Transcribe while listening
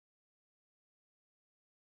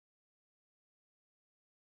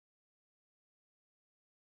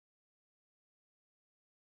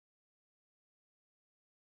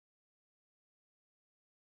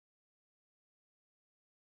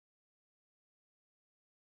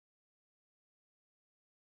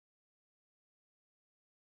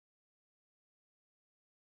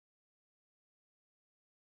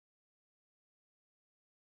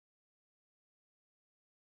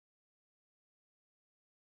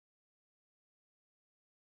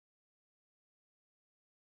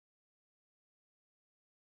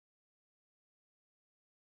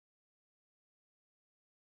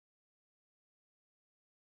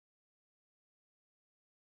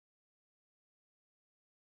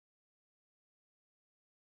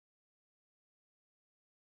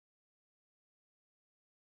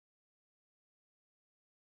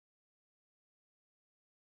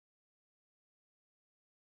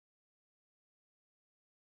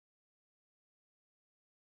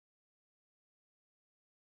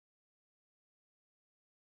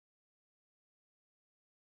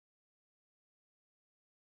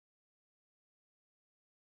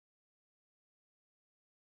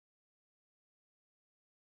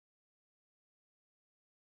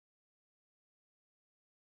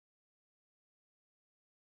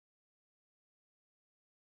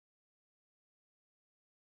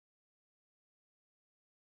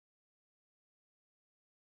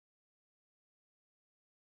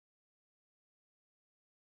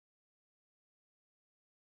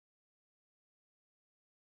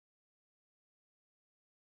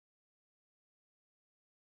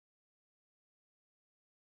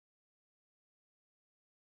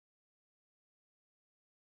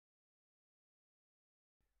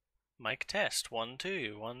Mic test, 1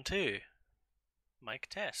 2 1 2. Mic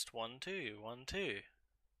test, 1 2 1 2.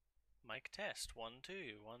 Mic test, 1 2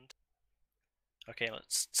 1 2. Okay,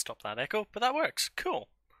 let's stop that echo, but that works. Cool.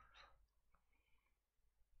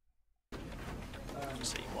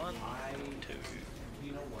 See, 1 2.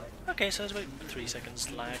 Okay, so there's about 3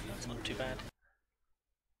 seconds lag. That's not too bad.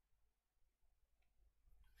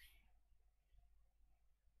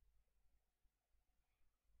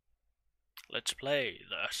 Let's play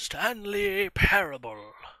the Stanley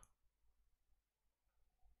Parable.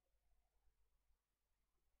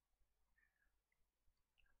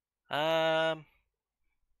 I'll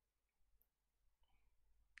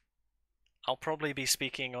probably be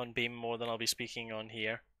speaking on Beam more than I'll be speaking on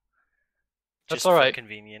here. That's Just all for right.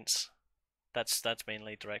 convenience. That's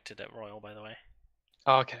mainly directed at Royal, by the way.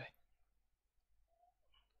 Oh, okay.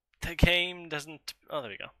 The game doesn't... Oh,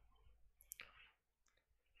 there we go.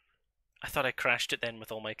 I thought I crashed it then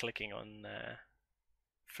with all my clicking on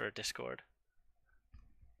for Discord.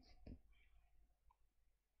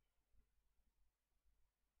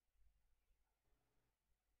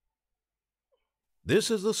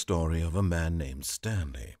 This is the story of a man named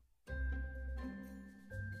Stanley.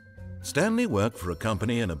 Stanley worked for a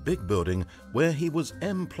company in a big building where he was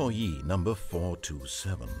employee number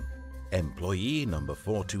 427. Employee number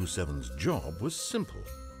 427's job was simple.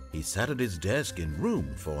 He sat at his desk in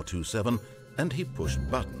room 427 and he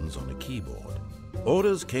pushed buttons on a keyboard.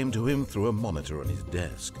 Orders came to him through a monitor on his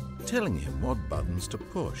desk, telling him what buttons to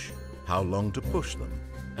push, how long to push them,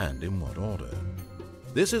 and in what order.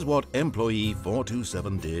 This is what employee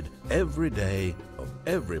 427 did every day of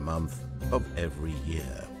every month of every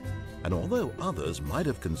year. And although others might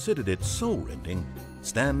have considered it soul-rending,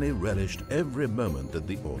 Stanley relished every moment that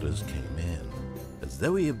the orders came in, as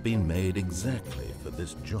though he had been made exactly for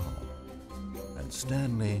this job. And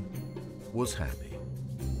Stanley was happy.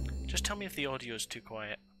 Just tell me if the audio is too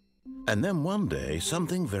quiet. And then one day,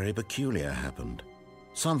 something very peculiar happened.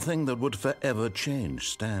 Something that would forever change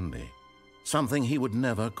Stanley. Something he would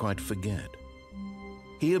never quite forget.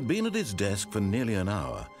 He had been at his desk for nearly an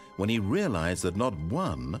hour when he realized that not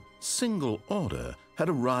one single order had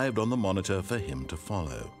arrived on the monitor for him to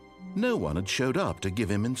follow. No one had showed up to give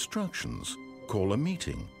him instructions, call a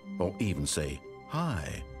meeting, or even say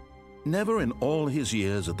hi. Never in all his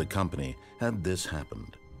years at the company had this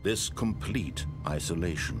happened, this complete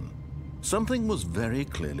isolation. Something was very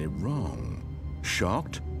clearly wrong.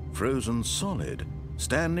 Shocked, frozen solid,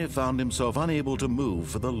 Stanley found himself unable to move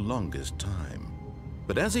for the longest time.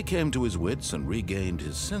 But as he came to his wits and regained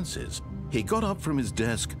his senses, he got up from his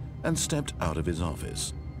desk and stepped out of his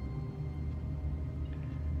office.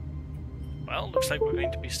 Well, looks like we're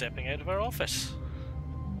going to be stepping out of our office.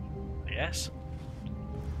 Yes.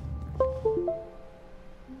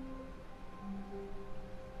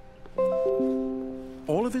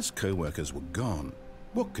 All of his co-workers were gone.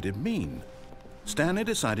 What could it mean? Stanley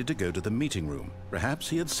decided to go to the meeting room. Perhaps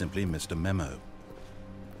he had simply missed a memo.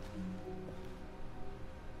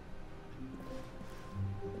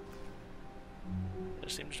 There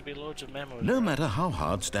seems to be loads of memos. No around. matter how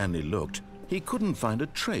hard Stanley looked, he couldn't find a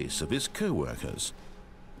trace of his co-workers.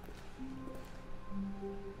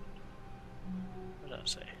 What did I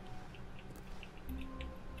say?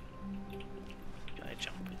 Can I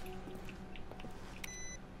jump?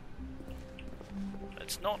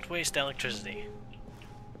 Let's not waste electricity.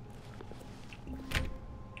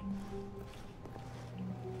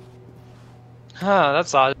 Huh,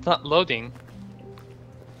 that's odd. It's not loading.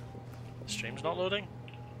 The stream's not loading?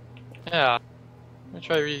 Yeah. Let me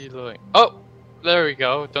try reloading. Oh! There we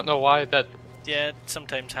go. Don't know why that... Yeah, it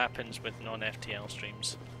sometimes happens with non-FTL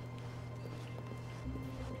streams.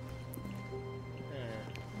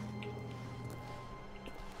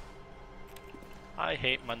 I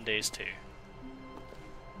hate Mondays too.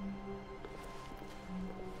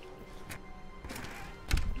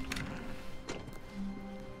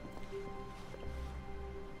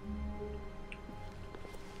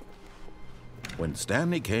 When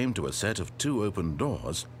Stanley came to a set of 2 open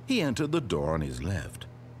doors, he entered the door on his left.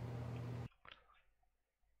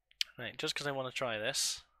 Right, just because I want to try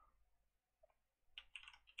this.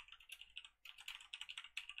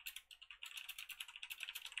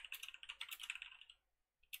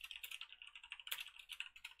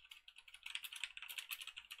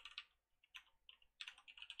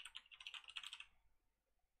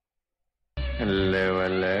 Hello,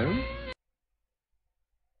 hello.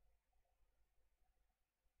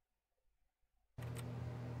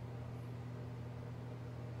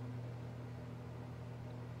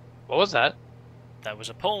 What was that? That was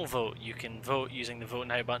a poll vote. You can vote using the vote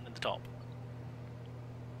now button at the top.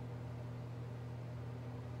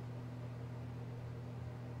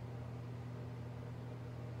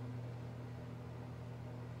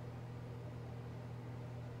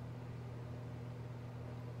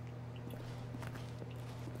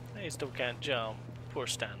 He still can't jump. Poor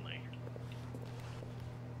Stanley.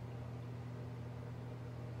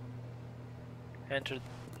 Enter...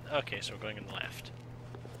 Okay, so we're going in the left.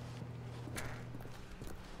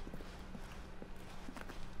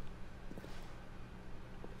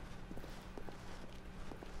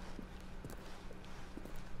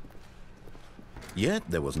 Yet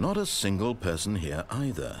there was not a single person here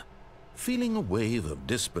either. Feeling a wave of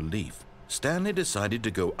disbelief, Stanley decided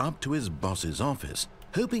to go up to his boss's office,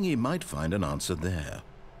 hoping he might find an answer there.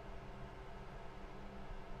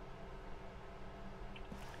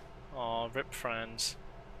 Aw, rip Franz.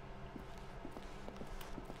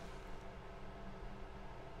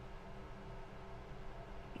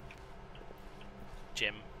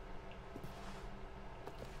 Jim.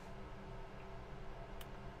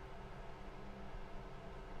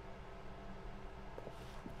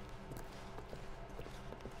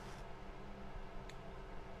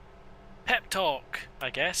 Pep talk, I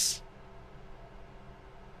guess.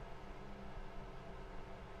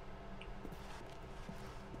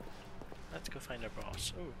 Let's go find our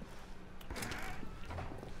boss. Ooh.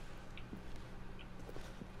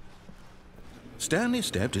 Stanley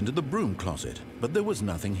stepped into the broom closet, but there was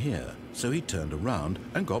nothing here, so he turned around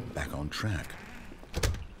and got back on track.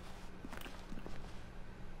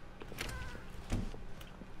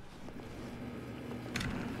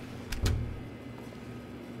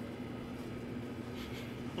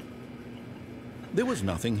 There was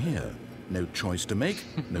nothing here. No choice to make,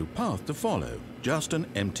 no path to follow, just an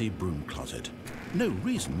empty broom closet. No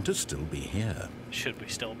reason to still be here. Should we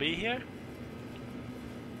still be here?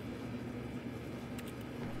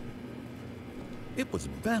 It was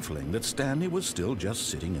baffling that Stanley was still just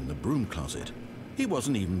sitting in the broom closet. He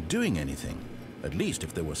wasn't even doing anything. At least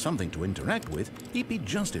if there was something to interact with, he'd be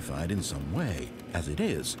justified in some way. As it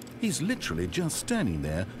is, he's literally just standing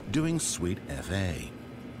there doing sweet FA.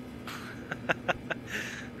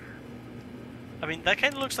 I mean, that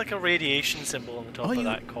kind of looks like a radiation symbol on the top of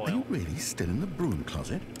that coil. Are you really still in the broom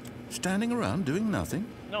closet? Standing around doing nothing?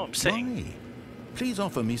 No, I'm saying... Why? Please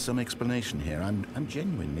offer me some explanation here. I'm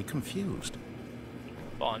genuinely confused.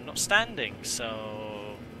 Well, I'm not standing,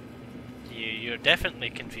 so... You're definitely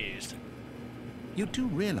confused. You do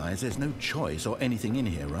realize there's no choice or anything in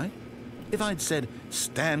here, right? If I'd said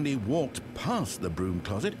Stanley walked past the broom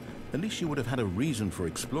closet, at least you would have had a reason for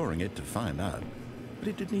exploring it to find out. But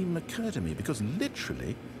it didn't even occur to me because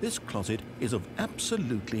literally this closet is of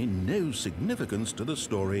absolutely no significance to the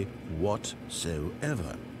story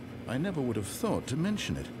whatsoever. I never would have thought to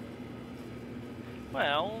mention it.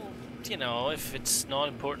 Well, you know, if it's not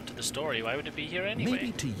important to the story, why would it be here anyway?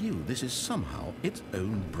 Maybe to you this is somehow its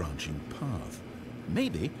own branching path.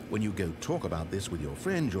 Maybe when you go talk about this with your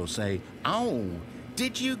friend, you'll say, "Oh,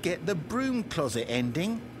 did you get the broom closet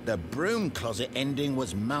ending? The broom closet ending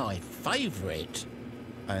was my favourite."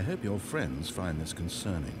 I hope your friends find this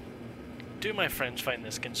concerning. Do my friends find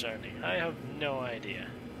this concerning? I have no idea.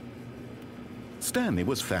 Stanley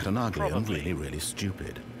was fat and ugly and Probably. really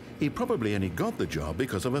stupid. He probably only got the job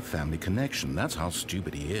because of a family connection. That's how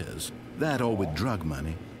stupid he is. That or with drug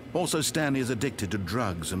money. Also, Stanley is addicted to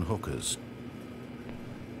drugs and hookers.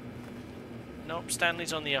 Nope,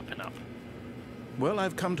 Stanley's on the up and up. Well,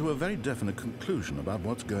 I've come to a very definite conclusion about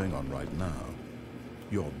what's going on right now.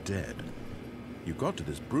 You're dead. You got to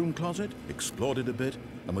this broom closet, explored it a bit,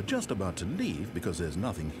 and were just about to leave because there's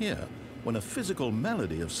nothing here, when a physical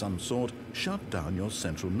malady of some sort shut down your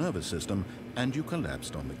central nervous system and you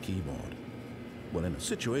collapsed on the keyboard. Well, in a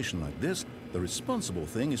situation like this, the responsible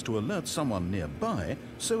thing is to alert someone nearby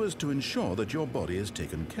so as to ensure that your body is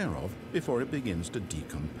taken care of before it begins to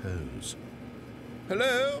decompose.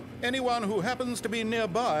 Hello? Anyone who happens to be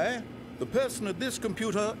nearby? The person at this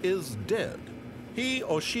computer is dead. He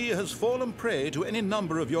or she has fallen prey to any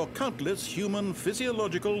number of your countless human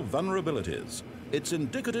physiological vulnerabilities. It's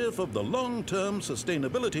indicative of the long-term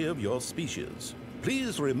sustainability of your species.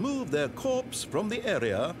 Please remove their corpse from the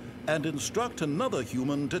area and instruct another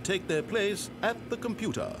human to take their place at the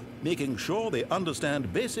computer, making sure they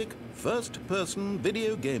understand basic first-person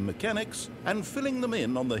video game mechanics and filling them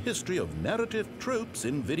in on the history of narrative tropes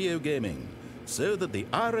in video gaming, so that the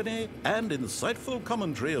irony and insightful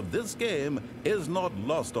commentary of this game is not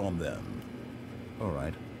lost on them. All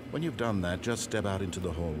right, when you've done that, just step out into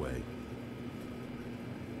the hallway.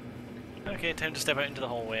 Okay, time to step out into the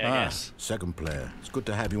hallway, I guess. Second player, it's good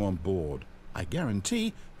to have you on board. I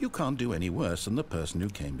guarantee you can't do any worse than the person who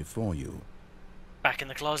came before you. Back in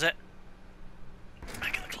the closet.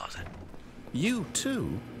 Back in the closet. You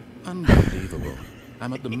too? Unbelievable.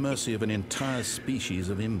 I'm at the mercy of an entire species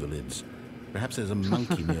of invalids. Perhaps there's a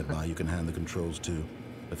monkey nearby you can hand the controls to.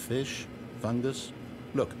 A fish? Fungus?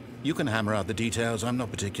 Look, You can hammer out the details. I'm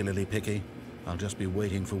not particularly picky. I'll just be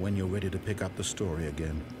waiting for when you're ready to pick up the story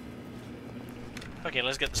again. Okay,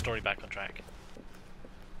 let's get the story back on track.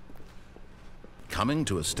 Coming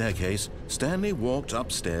to a staircase, Stanley walked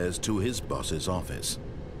upstairs to his boss's office.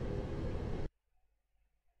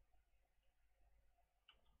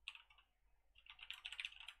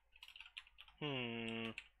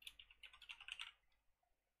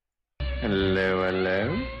 Hello,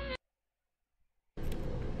 hello.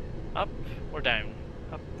 Up or down?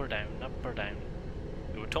 Up or down? Up or down?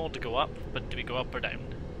 We were told to go up, but do we go up or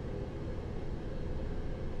down?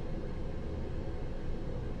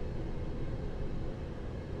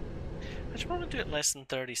 I just want to do it less than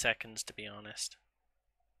 30 seconds, to be honest.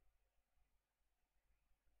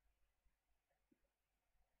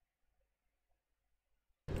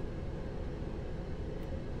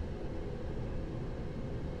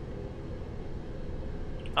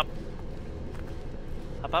 Up.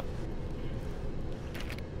 Up, up.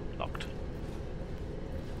 Locked.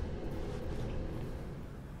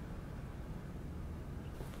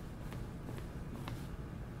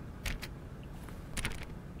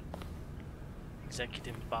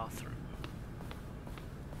 Executive bathroom.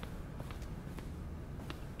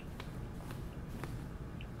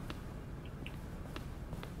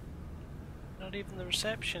 Not even the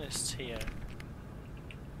receptionist's here.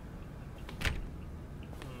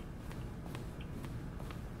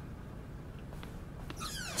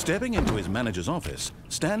 Stepping into his manager's office,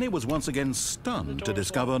 Stanley was once again stunned to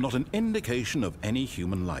discover not an indication of any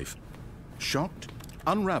human life. Shocked,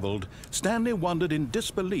 unraveled, Stanley wondered in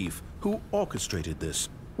disbelief who orchestrated this.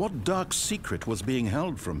 What dark secret was being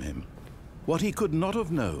held from him? What he could not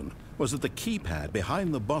have known was that the keypad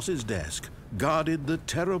behind the boss's desk guarded the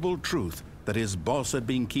terrible truth that his boss had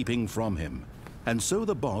been keeping from him. And so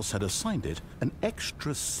the boss had assigned it an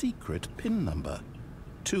extra secret PIN number,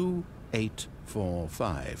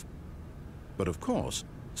 2845. But of course,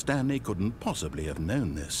 Stanley couldn't possibly have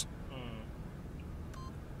known this.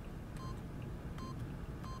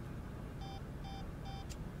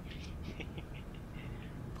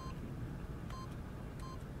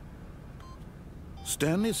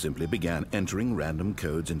 Stanley simply began entering random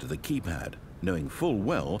codes into the keypad, knowing full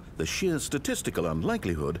well the sheer statistical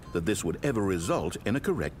unlikelihood that this would ever result in a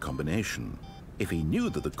correct combination. If he knew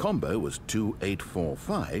that the combo was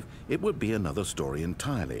 2845, it would be another story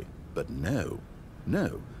entirely. But no,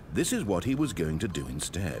 this is what he was going to do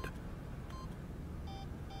instead.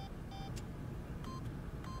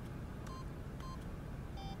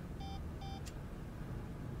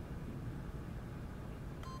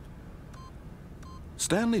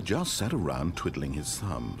 Stanley just sat around twiddling his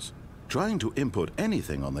thumbs. Trying to input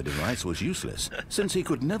anything on the device was useless, since he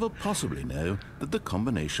could never possibly know that the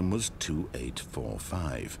combination was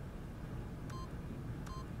 2845.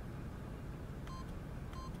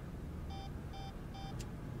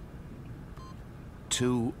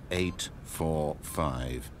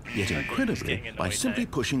 Yet incredibly, by simply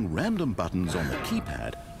pushing random buttons on the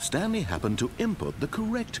keypad, Stanley happened to input the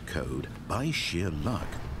correct code by sheer luck.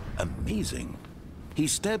 Amazing. He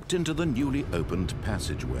stepped into the newly opened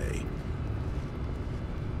passageway.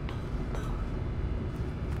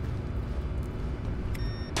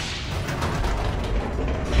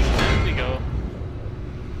 Here we go.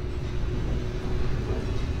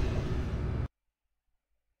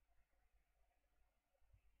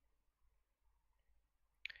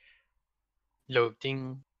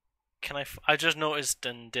 Loading. Can I just noticed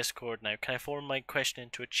in Discord now, can I form my question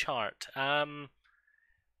into a chart?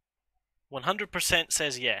 100%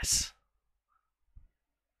 says yes.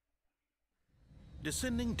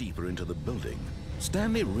 Descending deeper into the building,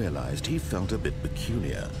 Stanley realized he felt a bit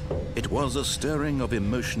peculiar. It was a stirring of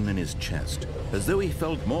emotion in his chest, as though he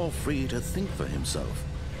felt more free to think for himself,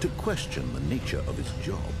 to question the nature of his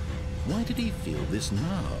job. Why did he feel this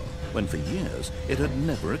now, when for years it had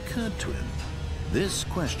never occurred to him? This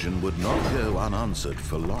question would not go unanswered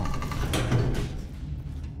for long.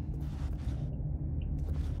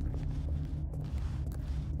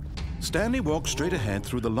 Stanley walked straight ahead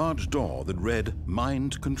through the large door that read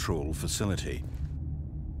Mind Control Facility.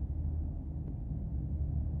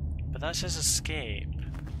 But that says escape.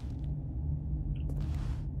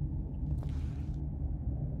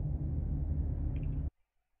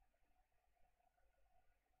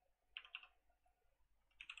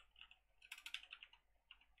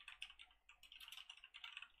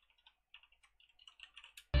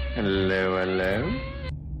 Hello, hello.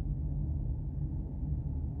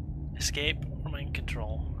 Escape or mind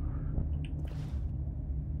control?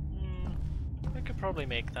 I could probably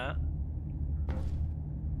make that.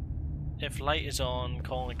 If light is on,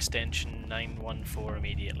 call extension 914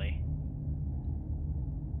 immediately.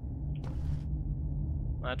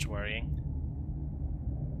 That's worrying.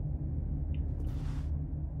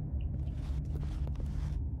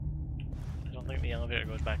 I don't think the elevator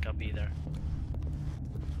goes back up either.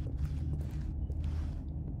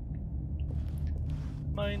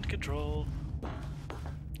 Mind control.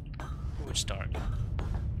 Who would start?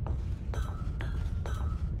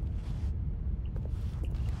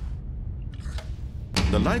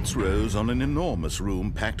 The lights rose on an enormous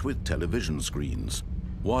room packed with television screens.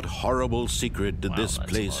 What horrible secret did Wow, this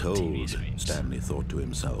that's a place lot of TV hold? screens. Stanley thought to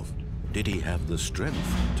himself. Did he have the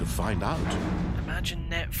strength to find out? Imagine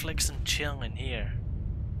Netflix and chill in here.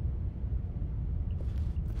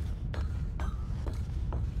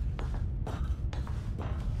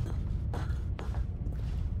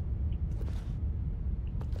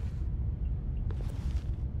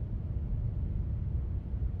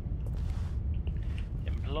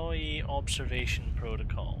 Employee observation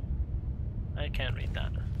protocol. I can't read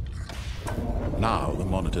that. Now the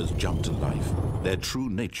monitors jumped to life, their true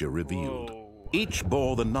nature revealed. Whoa. Each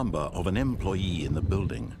bore the number of an employee in the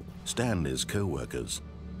building, Stanley's co-workers.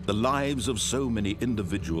 The lives of so many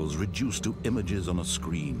individuals reduced to images on a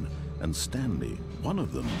screen, and Stanley, one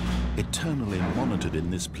of them, eternally monitored in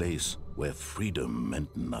this place where freedom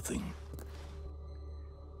meant nothing.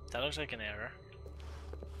 That looks like an error.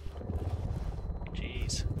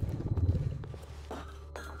 Jeez.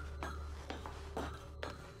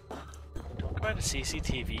 Talk about a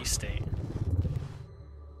CCTV state.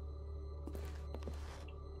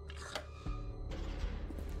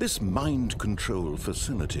 This mind control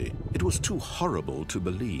facility, it was too horrible to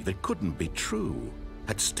believe. It couldn't be true.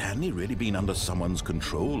 Had Stanley really been under someone's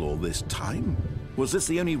control all this time? Was this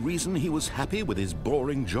the only reason he was happy with his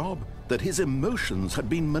boring job? That his emotions had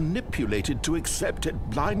been manipulated to accept it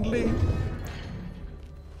blindly?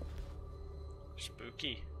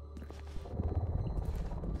 Spooky.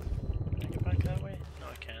 Can I go back that way? No,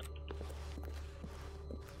 I can't.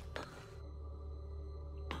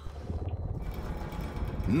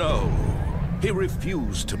 No. He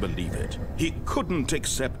refused to believe it. He couldn't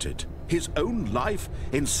accept it. His own life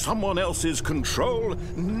in someone else's control?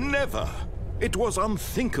 Never. It was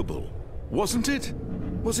unthinkable. Wasn't it?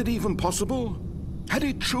 Was it even possible? Had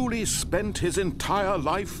he truly spent his entire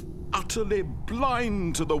life utterly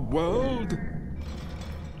blind to the world?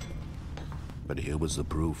 But here was the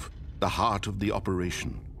proof. The heart of the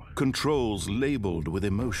operation. Controls labeled with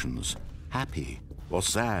emotions. Happy, or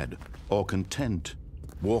sad, or content.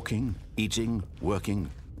 Walking, eating,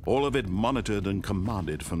 working. All of it monitored and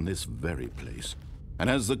commanded from this very place.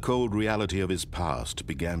 And as the cold reality of his past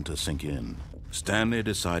began to sink in, Stanley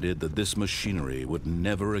decided that this machinery would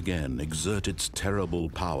never again exert its terrible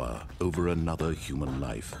power over another human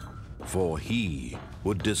life. For he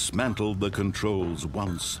would dismantle the controls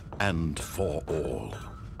once and for all.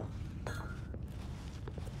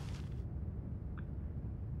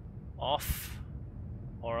 Off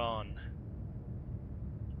or on?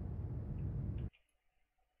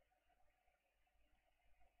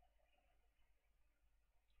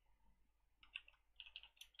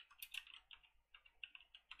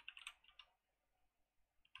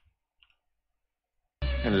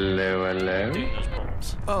 Hello, hello. Doing those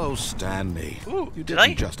bolts. Oh, Stanley. Ooh, You did I?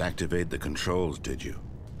 didn't just activate the controls, did you?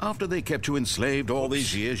 After they kept you enslaved all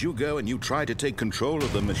these years, you go and you try to take control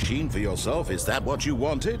of the machine for yourself. Is that what you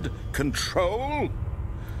wanted? Control?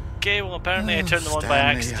 Okay, well apparently I turned them on by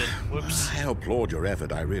Stanley, accident. Whoops. I applaud your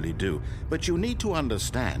effort, I really do. But you need to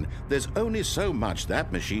understand, there's only so much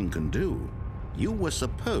that machine can do. You were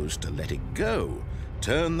supposed to let it go,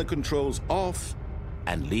 turn the controls off,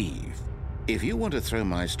 and leave. If you want to throw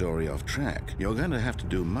my story off track, you're going to have to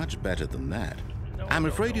do much better than that. I'm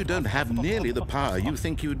afraid you don't have nearly the power you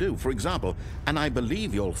think you do. For example, and I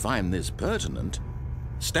believe you'll find this pertinent,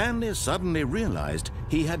 Stanley suddenly realized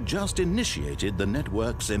he had just initiated the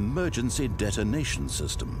network's emergency detonation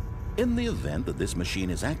system. In the event that this machine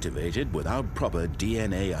is activated without proper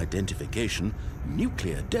DNA identification,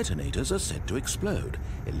 nuclear detonators are said to explode,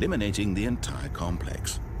 eliminating the entire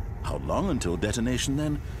complex. How long until detonation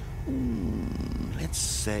then? Let's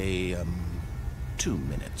say, 2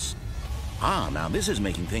 minutes. Ah, now this is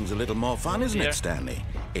making things a little more fun, isn't it, Stanley?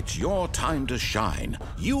 It's your time to shine.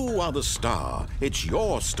 You are the star. It's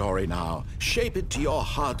your story now. Shape it to your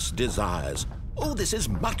heart's desires. Oh, this is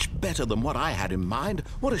much better than what I had in mind.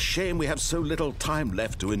 What a shame we have so little time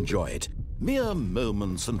left to enjoy it. Mere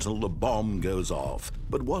moments until the bomb goes off.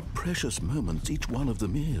 But what precious moments each one of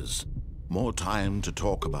them is. More time to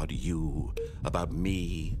talk about you, about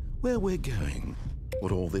me, where we're going.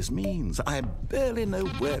 what all this means. I barely know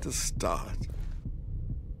where to start.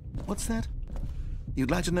 What's that?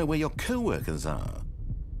 You'd like to know where your co-workers are?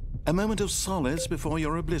 A moment of solace before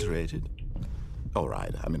you're obliterated? All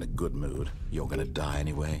right, I'm in a good mood. You're gonna die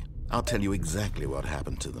anyway. I'll tell you exactly what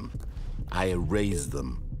happened to them. I erased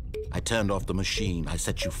them. I turned off the machine. I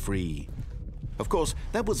set you free. Of course,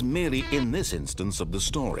 that was merely in this instance of the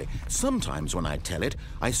story. Sometimes when I tell it,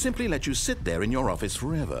 I simply let you sit there in your office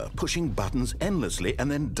forever, pushing buttons endlessly and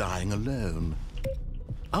then dying alone.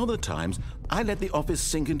 Other times, I let the office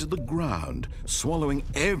sink into the ground, swallowing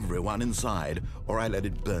everyone inside, or I let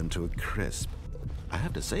it burn to a crisp. I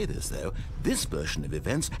have to say this, though, this version of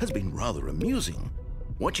events has been rather amusing.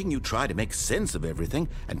 Watching you try to make sense of everything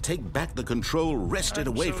and take back the control wrested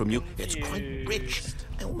away from you, it's quite rich.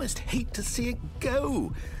 I almost hate to see it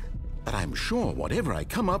go. But I'm sure whatever I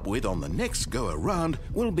come up with on the next go-around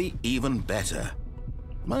will be even better.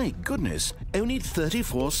 My goodness, only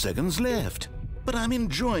 34 seconds left. But I'm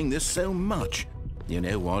enjoying this so much. You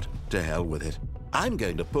know what? To hell with it. I'm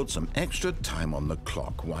going to put some extra time on the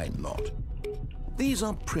clock. Why not? These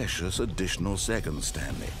are precious additional seconds,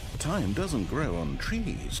 Stanley. Time doesn't grow on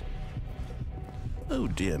trees. Oh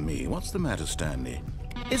dear me, what's the matter, Stanley?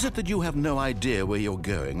 Is it that you have no idea where you're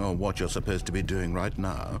going or what you're supposed to be doing right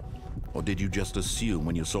now? Or did you just assume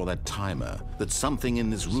when you saw that timer that something in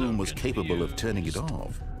this room was capable of turning it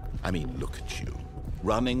off? I mean, look at you.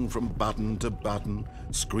 Running from button to button,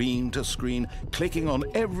 screen to screen, clicking on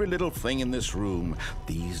every little thing in this room.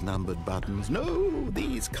 These numbered buttons, no,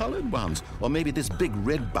 these colored ones. Or maybe this big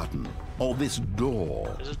red button, or this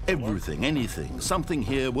door. Everything, anything, something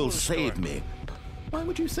here will save me. Why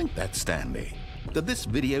would you think that, Stanley? That this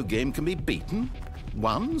video game can be beaten?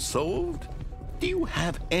 Won? Solved? Do you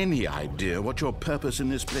have any idea what your purpose in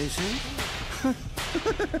this place is?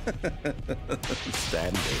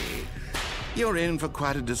 Stanley. You're in for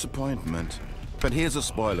quite a disappointment. But here's a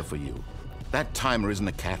spoiler for you. That timer isn't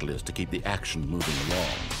a catalyst to keep the action moving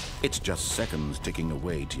along. It's just seconds ticking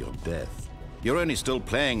away to your death. You're only still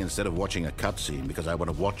playing instead of watching a cutscene because I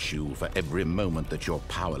want to watch you for every moment that you're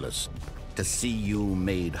powerless. To see you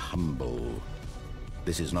made humble.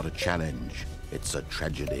 This is not a challenge. It's a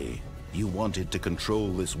tragedy. You wanted to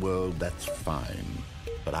control this world, that's fine.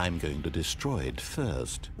 But I'm going to destroy it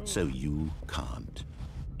first, so you can't.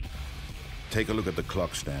 Take a look at the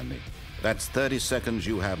clock, Stanley. That's 30 seconds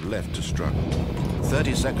you have left to struggle.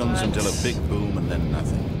 30 seconds until a big boom and then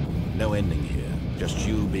nothing. No ending here, just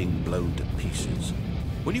you being blown to pieces.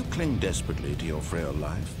 Will you cling desperately to your frail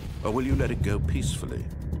life, or will you let it go peacefully?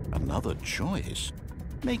 Another choice.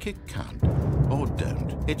 Make it count. Or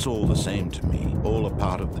don't. It's all the same to me, all a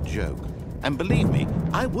part of the joke. And believe me,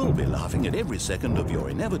 I will be laughing at every second of your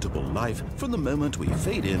inevitable life from the moment we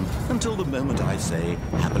fade in until the moment I say,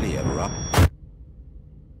 happily ever after.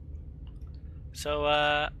 So,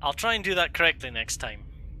 I'll try and do that correctly next time.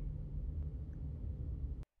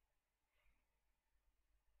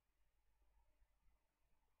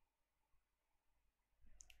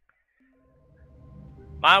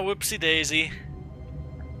 My whoopsie daisy.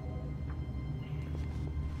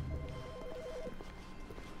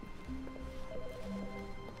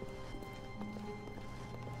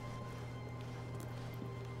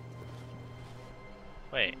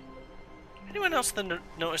 Wait. Anyone else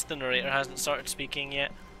notice the narrator hasn't started speaking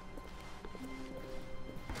yet?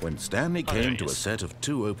 When Stanley came to a set of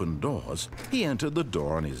 2 open doors, he entered the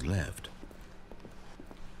door on his left.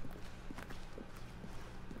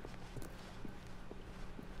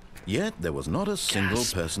 Yet there was not a single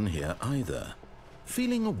person here either.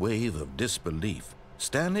 Feeling a wave of disbelief,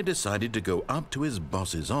 Stanley decided to go up to his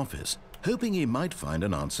boss's office, hoping he might find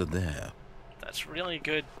an answer there. That's really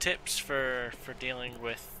good tips for dealing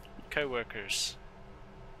with co-workers.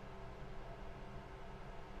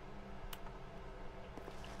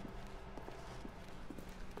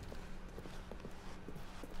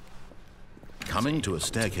 Coming to a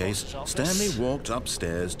staircase, Stanley walked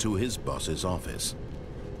upstairs to his boss's office.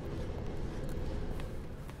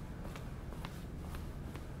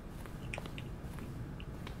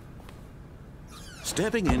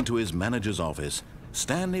 Stepping into his manager's office,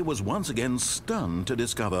 Stanley was once again stunned to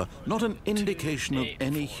discover not an indication of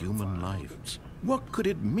any human life. What could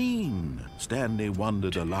it mean? Stanley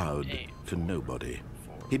wondered aloud to nobody.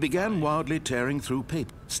 He began wildly tearing through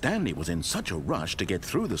paper. Stanley was in such a rush to get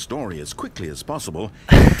through the story as quickly as possible,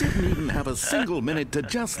 he didn't even have a single minute to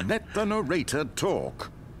just let the narrator talk.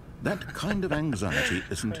 That kind of anxiety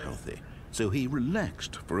isn't healthy, so he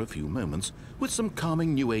relaxed for a few moments with some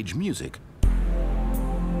calming New Age music.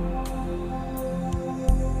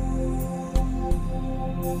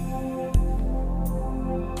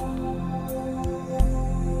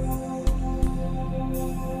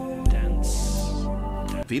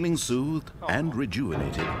 Feeling soothed and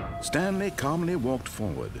rejuvenated, Stanley calmly walked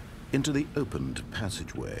forward into the opened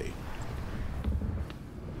passageway.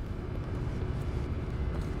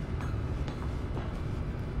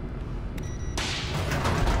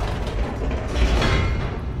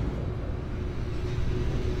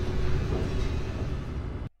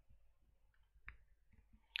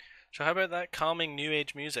 So how about that calming new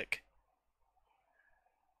age music?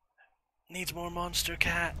 Needs more Monster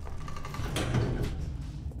Cat.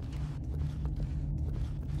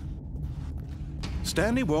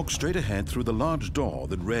 Stanley walked straight ahead through the large door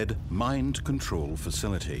that read Mind Control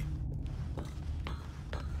Facility.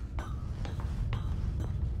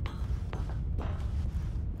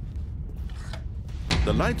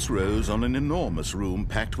 The lights rose on an enormous room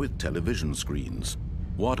packed with television screens.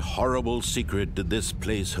 What horrible secret did this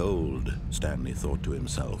place hold? Stanley thought to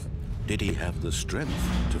himself. Did he have the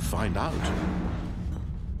strength to find out?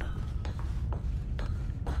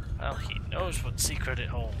 Well, he knows what secret it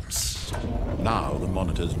holds. Now the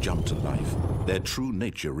monitors jumped to life, their true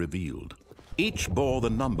nature revealed. Each bore the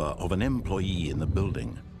number of an employee in the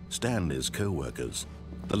building, Stanley's co-workers.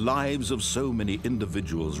 The lives of so many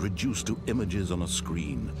individuals reduced to images on a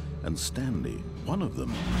screen, and Stanley, one of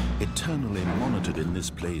them, eternally monitored in this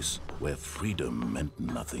place where freedom meant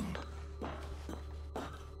nothing.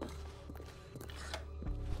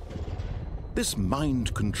 This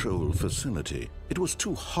mind control facility, it was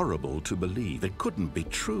too horrible to believe. It couldn't be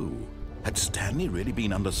true. Had Stanley really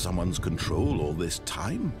been under someone's control all this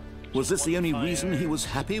time? Was this the only reason he was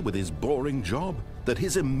happy with his boring job? That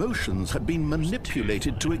his emotions had been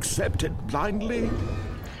manipulated to accept it blindly?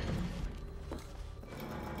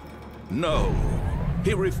 No,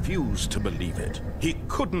 he refused to believe it. He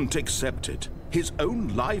couldn't accept it. His own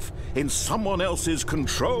life in someone else's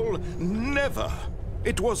control? Never!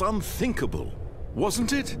 It was unthinkable,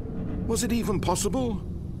 wasn't it? Was it even possible?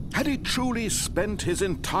 Had he truly spent his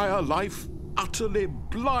entire life utterly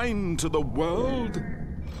blind to the world?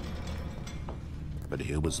 But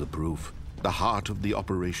here was the proof. The heart of the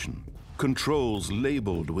operation. Controls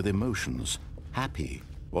labeled with emotions. Happy,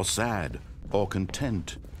 or sad, or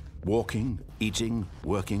content. Walking, eating,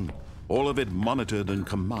 working. All of it monitored and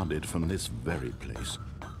commanded from this very place.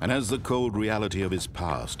 And as the cold reality of his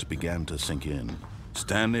past began to sink in,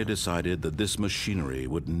 Stanley decided that this machinery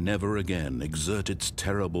would never again exert its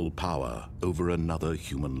terrible power over another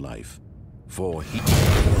human life. For he...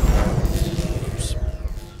 Oops.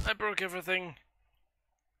 I broke everything.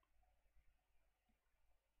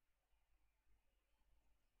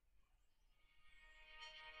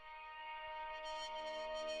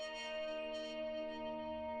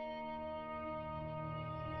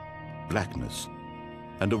 Blackness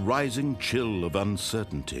and a rising chill of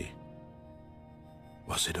uncertainty.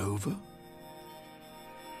 Was it over?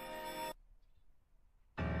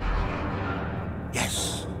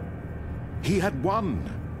 Yes. He had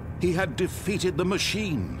won. He had defeated the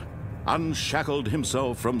machine, unshackled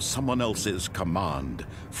himself from someone else's command.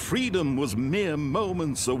 Freedom was mere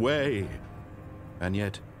moments away. And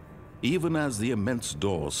yet, even as the immense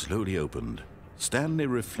door slowly opened, Stanley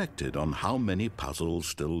reflected on how many puzzles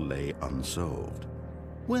still lay unsolved.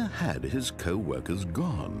 Where had his co-workers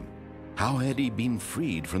gone? How had he been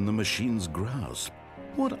freed from the machine's grasp?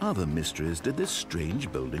 What other mysteries did this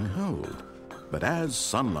strange building hold? But as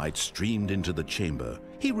sunlight streamed into the chamber,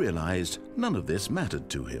 he realized none of this mattered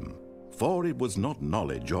to him, for it was not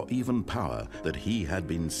knowledge or even power that he had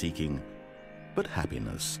been seeking, but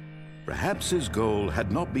happiness. Perhaps his goal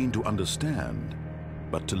had not been to understand,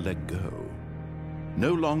 but to let go.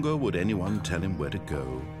 No longer would anyone tell him where to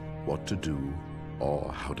go, what to do,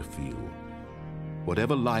 or how to feel.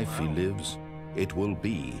 Whatever life he lives, it will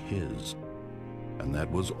be his. And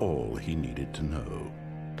that was all he needed to know.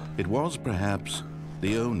 It was perhaps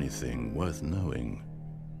the only thing worth knowing.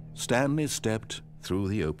 Stanley stepped through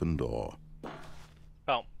the open door.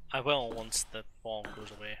 Well, I will once the wall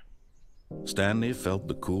goes away. Stanley felt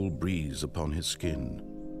the cool breeze upon his skin,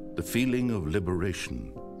 the feeling of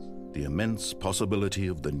liberation, the immense possibility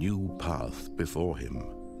of the new path before him.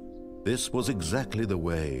 This was exactly the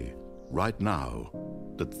way, right now,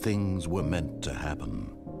 that things were meant to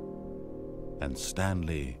happen. And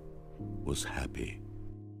Stanley was happy.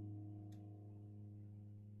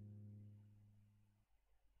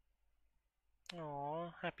 Aw,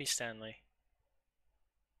 happy Stanley.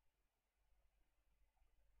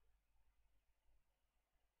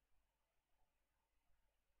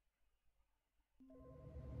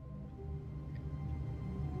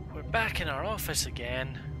 We're back in our office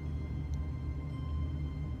again.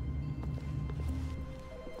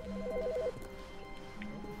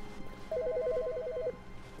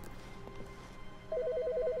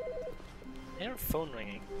 phone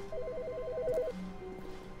ringing.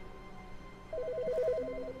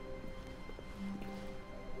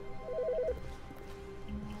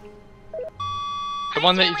 The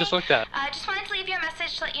one that you just looked at. I just wanted to leave you a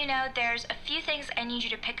message to let you know there's a few things I need you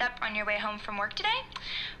to pick up on your way home from work today.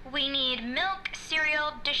 We need milk,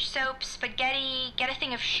 cereal, dish soap, spaghetti, get a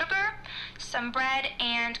thing of sugar, some bread,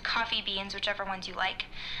 and coffee beans, whichever ones you like.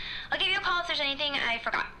 I'll give you a call if there's anything I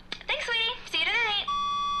forgot. Thanks, sweetie. See you tonight.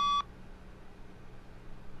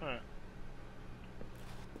 Huh.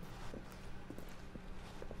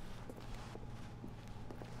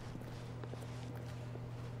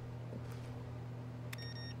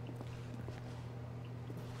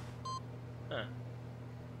 Huh.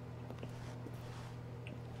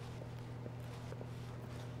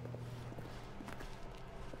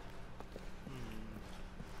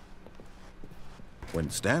 When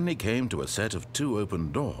Stanley came to a set of 2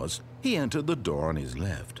 open doors, he entered the door on his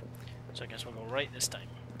left. So I guess we'll go right this time.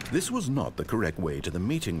 This was not the correct way to the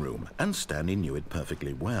meeting room, and Stanley knew it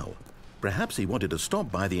perfectly well. Perhaps he wanted to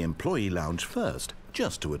stop by the employee lounge first,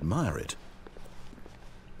 just to admire it.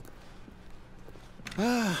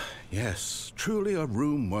 Ah, yes, truly a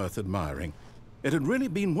room worth admiring. It had really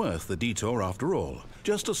been worth the detour after all,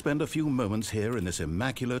 just to spend a few moments here in this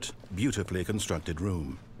immaculate, beautifully constructed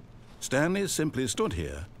room. Stanley simply stood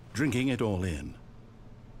here, drinking it all in.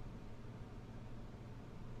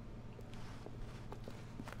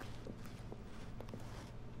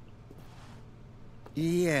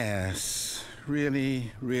 Yes,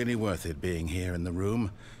 really, really worth it being here in the room.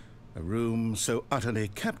 A room so utterly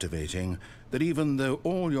captivating that even though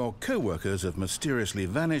all your co-workers have mysteriously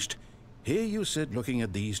vanished, here you sit looking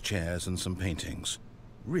at these chairs and some paintings.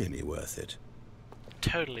 Really worth it.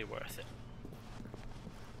 Totally worth it.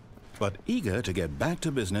 But eager to get back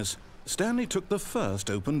to business, Stanley took the first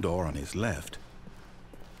open door on his left.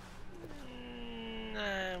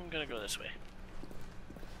 I'm gonna go this way.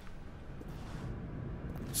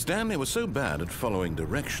 Stanley was so bad at following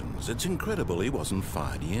directions, it's incredible he wasn't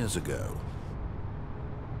fired years ago.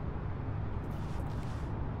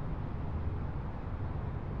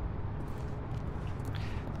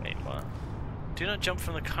 Wait, what? Do not jump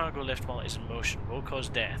from the cargo lift while it is in motion. Will cause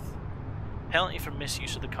death. Penalty for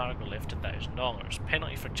misuse of the cargo lift, $1,000.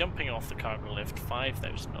 Penalty for jumping off the cargo lift,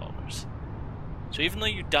 $5,000. So even though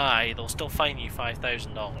you die, they'll still fine you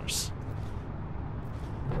 $5,000.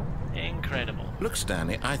 Incredible. Look,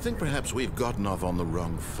 Stanley, I think perhaps we've gotten off on the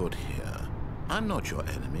wrong foot here. I'm not your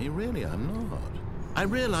enemy, really, I'm not. I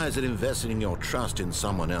realize that investing your trust in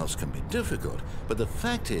someone else can be difficult, but the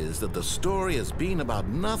fact is that the story has been about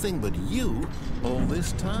nothing but you all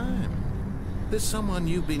this time. There's someone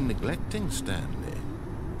you've been neglecting, Stanley.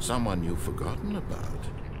 Someone you've forgotten about.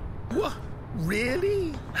 What?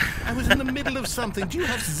 Really? I was in the middle of something. Do you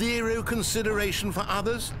have zero consideration for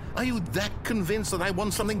others? Are you that convinced that I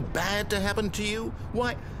want something bad to happen to you?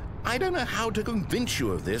 Why, I don't know how to convince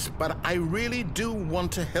you of this, but I really do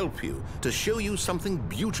want to help you, to show you something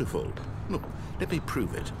beautiful. Look, let me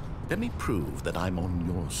prove it. Let me prove that I'm on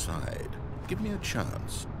your side. Give me a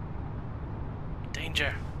chance.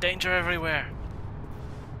 Danger! Danger everywhere!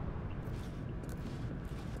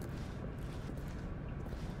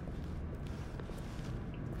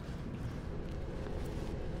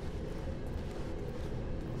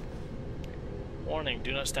 Warning,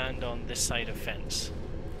 do not stand on this side of fence.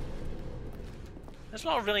 There's a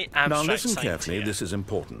lot of really abstract Now listen signs carefully, here. this is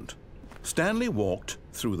important. Stanley walked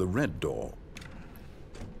through the red door.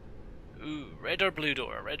 Ooh, red or blue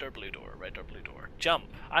door, red or blue door, red or blue door. Jump.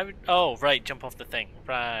 I would. Oh, right, jump off the thing.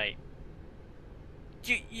 Right.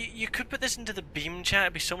 You could put this into the Beam chat,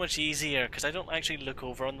 it'd be so much easier, because I don't actually look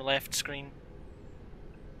over on the left screen.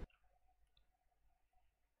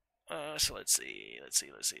 So let's see.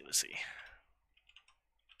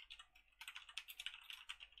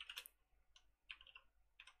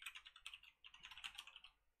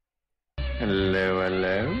 Hello,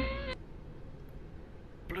 hello.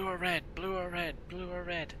 Blue or red, blue or red, blue or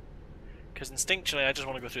red. Because instinctually I just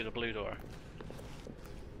want to go through the blue door.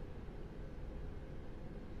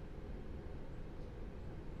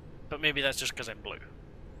 But maybe that's just because I'm blue.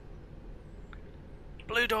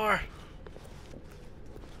 Blue door!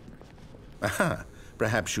 Aha,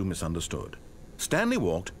 perhaps you misunderstood. Stanley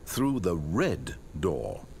walked through the red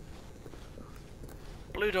door.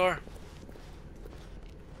 Blue door!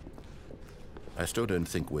 I still don't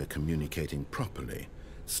think we're communicating properly.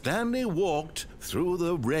 Stanley walked through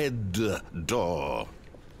the red door.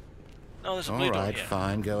 Oh, there's a blue All door right, here.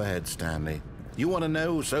 fine, go ahead, Stanley. You want to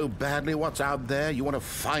know so badly what's out there? You want to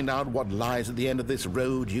find out what lies at the end of this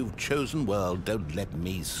road you've chosen? Well, don't let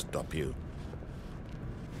me stop you.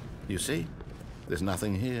 You see? There's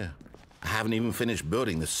nothing here. I haven't even finished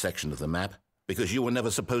building this section of the map because you were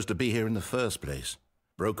never supposed to be here in the first place.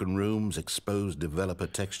 Broken rooms, exposed developer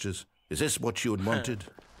textures. Is this what you had wanted?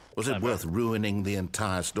 Was it worth ruining the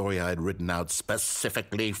entire story I had written out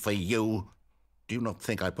specifically for you? Do you not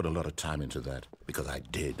think I put a lot of time into that? Because I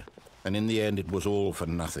did. And in the end, it was all for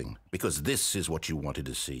nothing. Because this is what you wanted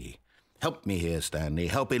to see. Help me here, Stanley.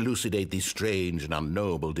 Help elucidate these strange and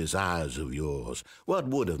unknowable desires of yours. What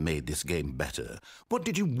would have made this game better? What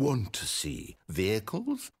did you want to see?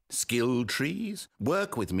 Vehicles? Skill trees?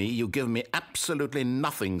 Work with me. You've given me absolutely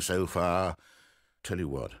nothing so far. Tell you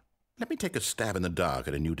what. Let me take a stab in the dark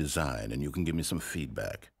at a new design, and you can give me some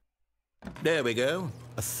feedback. There we go.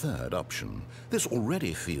 A third option. This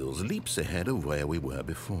already feels leaps ahead of where we were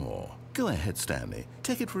before. Go ahead, Stanley.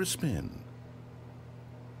 Take it for a spin.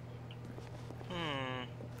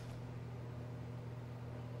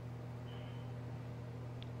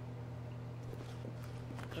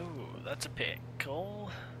 That's a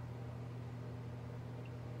pickle.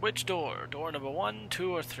 Which door? Door number 1,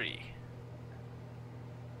 2, or 3?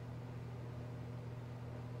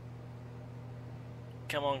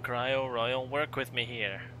 Come on, Cryo Royal, work with me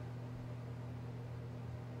here.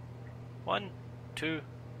 1, 2,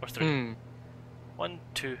 or 3? 1,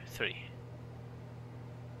 2, 3.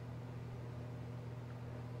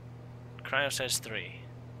 Cryo says 3.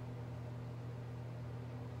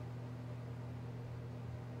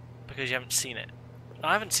 Because you haven't seen it.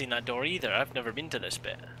 I haven't seen that door either. I've never been to this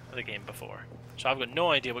bit of the game before. So I've got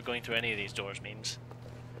no idea what going through any of these doors means.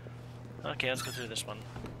 Okay, let's go through this one.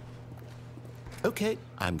 Okay,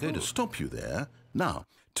 I'm going to stop you there. Now,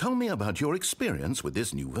 tell me about your experience with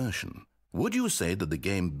this new version. Would you say that the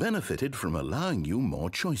game benefited from allowing you more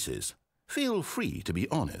choices? Feel free to be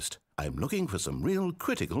honest. I'm looking for some real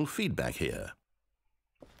critical feedback here.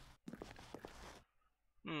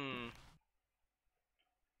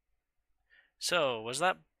 So, was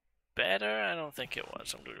that better? I don't think it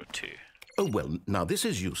was. I'm going to go 2. Oh, well, now this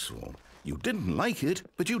is useful. You didn't like it,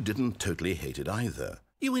 but you didn't totally hate it either.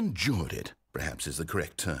 You enjoyed it, perhaps is the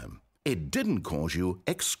correct term. It didn't cause you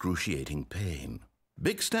excruciating pain.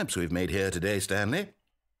 Big steps we've made here today, Stanley.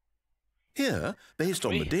 Here, based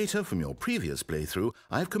on the data from your previous playthrough,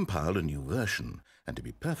 I've compiled a new version. And to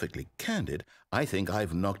be perfectly candid, I think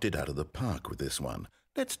I've knocked it out of the park with this one.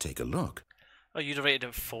 Let's take a look. Oh, you'd rated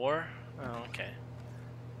it 4? Oh, okay.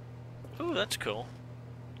 Ooh, that's cool.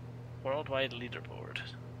 Worldwide leaderboard.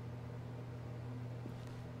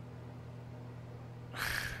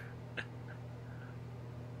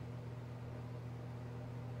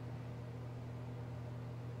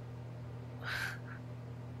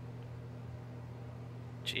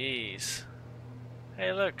 Jeez.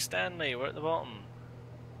 Hey look, Stanley, we're at the bottom.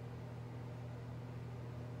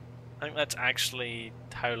 I think that's actually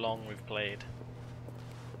how long we've played.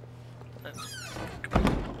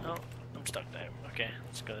 Oh, I'm stuck now. Okay,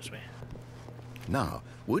 let's go this way. Now,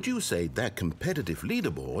 would you say that competitive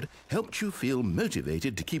leaderboard helped you feel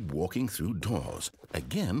motivated to keep walking through doors?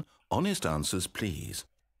 Again, honest answers, please.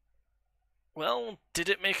 Well, did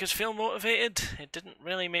it make us feel motivated? It didn't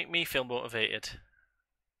really make me feel motivated.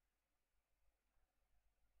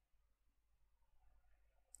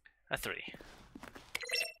 A 3.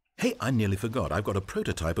 Hey, I nearly forgot. I've got a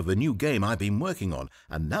prototype of a new game I've been working on,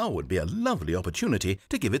 and now would be a lovely opportunity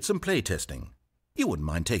to give it some playtesting. You wouldn't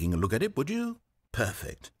mind taking a look at it, would you?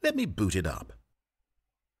 Perfect. Let me boot it up.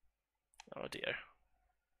 Oh dear.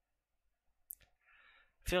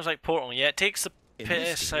 Feels like Portal. Yeah, it takes the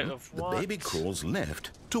piss out of what? The baby crawls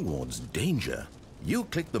left towards danger. You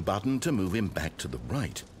click the button to move him back to the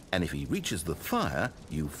right, and if he reaches the fire,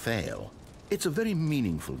 you fail. It's a very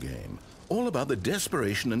meaningful game, all about the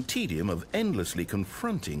desperation and tedium of endlessly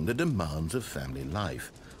confronting the demands of family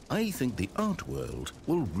life. I think the art world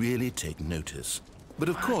will really take notice. But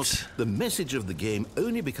of course, the message of the game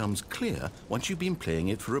only becomes clear once you've been playing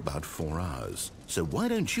it for about 4 hours. So why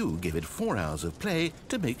don't you give it 4 hours of play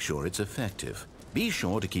to make sure it's effective? Be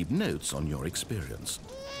sure to keep notes on your experience.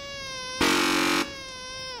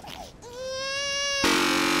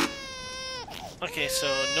 Okay, so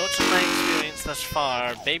notes on my experience thus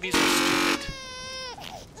far. Babies are stupid.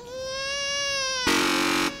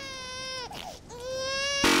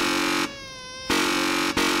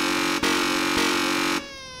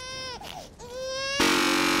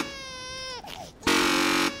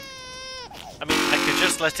 I mean, I could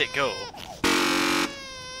just let it go.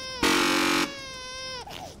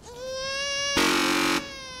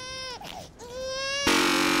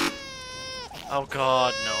 Oh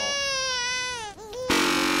god, no.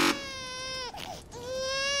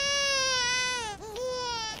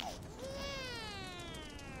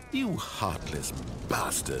 You heartless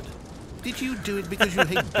bastard. Did you do it because you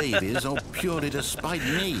hate babies or purely to spite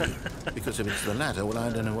me? Because if it's the latter, well,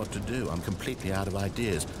 I don't know what to do. I'm completely out of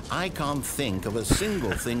ideas. I can't think of a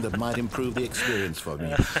single thing that might improve the experience for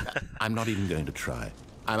me. I'm not even going to try.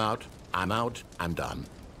 I'm out. I'm done.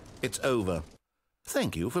 It's over.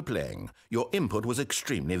 Thank you for playing. Your input was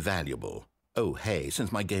extremely valuable. Oh, hey,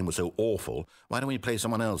 since my game was so awful, why don't we play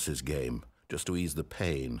someone else's game? Just to ease the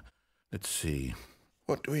pain. Let's see.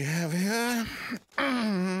 What do we have here?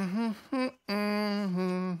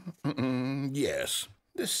 Yes,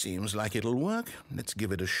 this seems like it'll work. Let's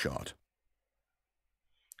give it a shot.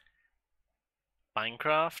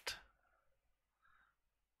 Minecraft?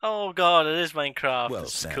 Oh god, it is Minecraft. Well,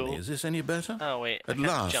 this is Stanley, cool. is this any better? Oh wait, At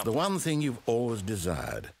last, the one thing you've always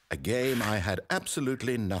desired. A game I had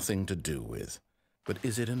absolutely nothing to do with. But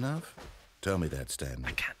is it enough? Tell me that, Stanley.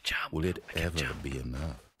 I can't jump. Will it ever be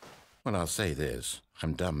enough? Well, I'll say this.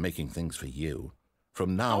 I'm done making things for you.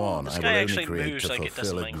 From now on, I will only create to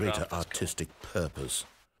fulfill a greater artistic purpose.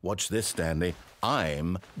 Watch this, Stanley.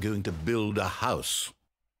 I'm going to build a house.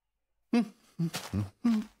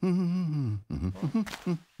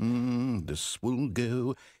 This will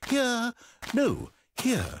go here, no,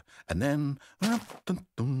 here, and then...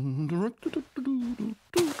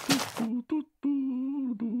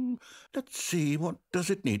 Let's see, what does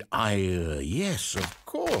it need? Yes, of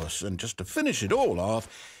course, and just to finish it all off,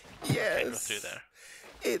 yes, go through there.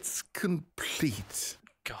 It's complete.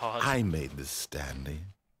 God. I made this, Stanley.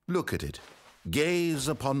 Look at it. Gaze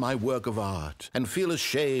upon my work of art and feel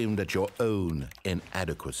ashamed at your own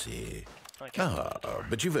inadequacy.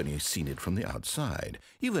 But you've only seen it from the outside.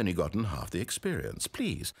 You've only gotten half the experience.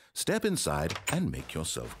 Please, step inside and make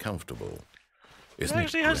yourself comfortable. Isn't it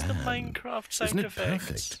actually has the grand? Minecraft sound Isn't it effects.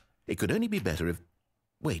 perfect? It could only be better if...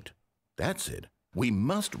 Wait, that's it. We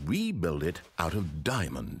must rebuild it out of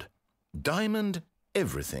diamond. Diamond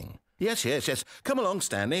everything. Yes. Come along,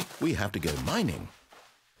 Stanley. We have to go mining.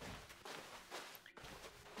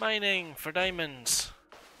 Mining for diamonds.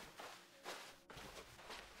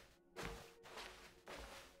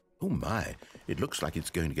 Oh my, it looks like it's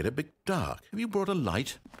going to get a bit dark. Have you brought a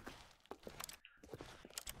light?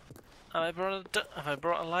 Have I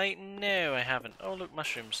brought a light? No, I haven't. Oh, look,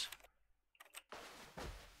 mushrooms.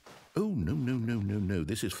 Oh, no.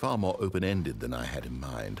 This is far more open-ended than I had in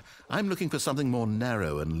mind. I'm looking for something more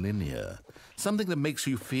narrow and linear. Something that makes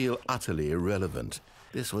you feel utterly irrelevant.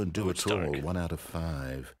 This won't do at all. 1 out of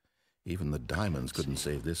 5. Even the diamonds couldn't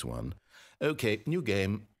save this one. Okay, new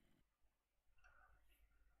game.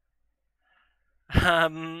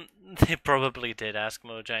 They probably did ask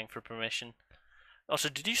Mojang for permission. Also,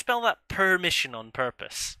 did you spell that permission on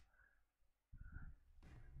purpose?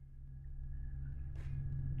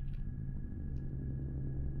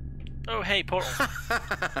 Oh, hey, Portal.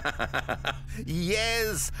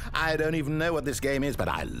 Yes! I don't even know what this game is, but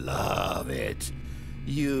I love it.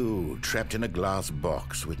 You, trapped in a glass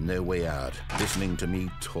box with no way out, listening to me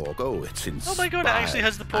talk. Oh, it's inspiring. Oh my god, it actually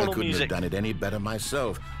has the Portal I couldn't music. have done it any better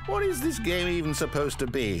myself. What is this game even supposed to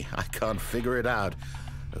be? I can't figure it out.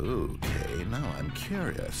 Okay, now I'm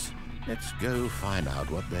curious. Let's go find out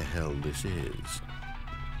what the hell this is.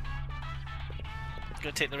 I'm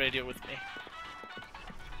gonna take the radio with me.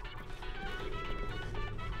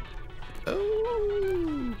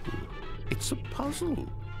 Oh, it's a puzzle.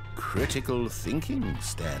 Critical thinking,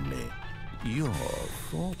 Stanley. Your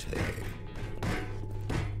forte.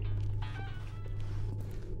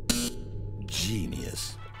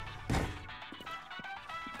 Genius.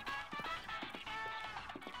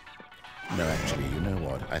 No, actually, you know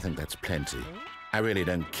what? I think that's plenty. I really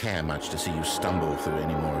don't care much to see you stumble through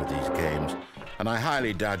any more of these games, and I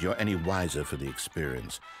highly doubt you're any wiser for the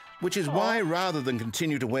experience. Which is why, rather than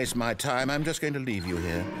continue to waste my time, I'm just going to leave you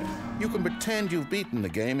here. You can pretend you've beaten the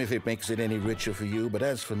game if it makes it any richer for you, but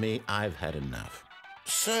as for me, I've had enough.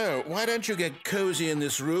 So, why don't you get cozy in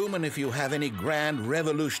this room, and if you have any grand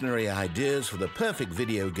revolutionary ideas for the perfect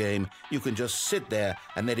video game, you can just sit there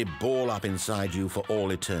and let it ball up inside you for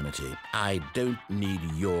all eternity. I don't need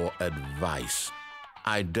your advice.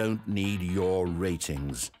 I don't need your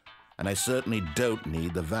ratings. And I certainly don't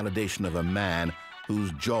need the validation of a man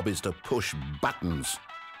whose job is to push buttons.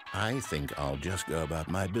 I think I'll just go about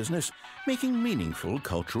my business, making meaningful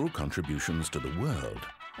cultural contributions to the world.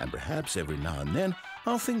 And perhaps every now and then,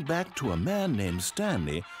 I'll think back to a man named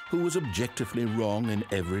Stanley who was objectively wrong in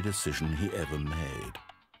every decision he ever made.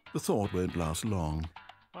 The thought won't last long.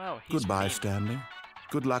 Wow, he's Goodbye, mean. Stanley.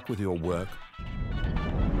 Good luck with your work.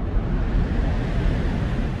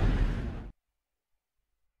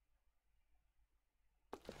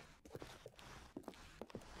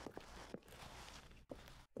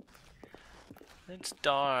 It's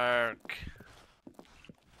dark.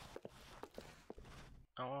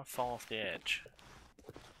 I want to fall off the edge.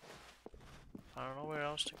 I don't know where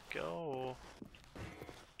else to go.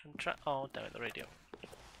 Oh, damn it, the radio.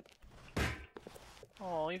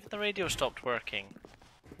 Oh, even the radio stopped working.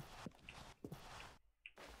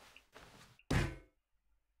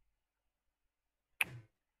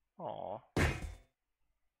 Oh.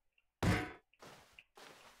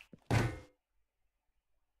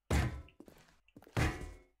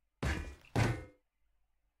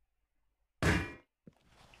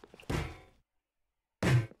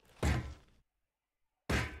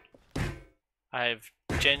 I have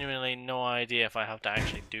genuinely no idea if I have to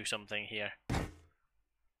actually do something here.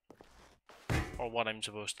 Or what I'm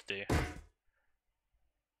supposed to do.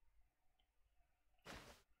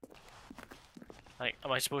 Like,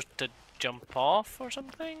 am I supposed to jump off or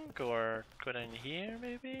something? Or go down here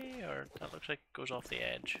maybe? Or that looks like it goes off the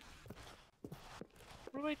edge.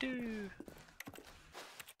 What do I do?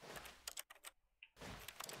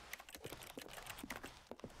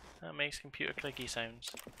 That makes computer clicky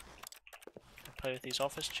sounds. Can I play with these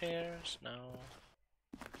office chairs? No.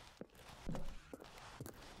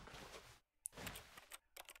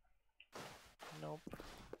 Nope.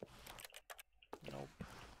 Nope.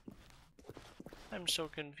 I'm so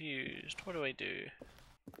confused. What do I do?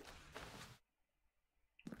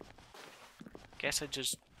 Guess I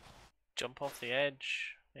just jump off the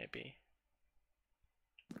edge, maybe.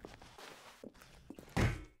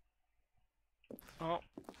 Oh,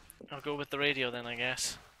 I'll go with the radio then, I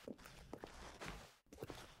guess.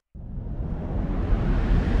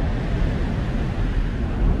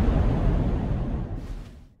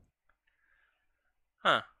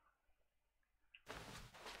 Huh.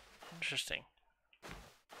 Interesting.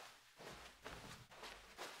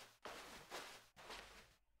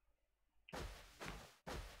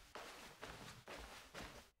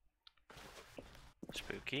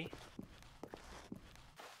 Spooky.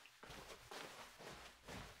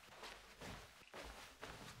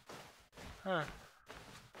 Huh.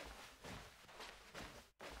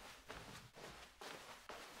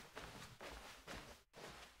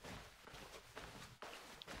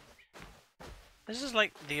 This is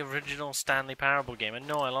like the original Stanley Parable game, and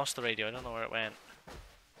no, I lost the radio, I don't know where it went.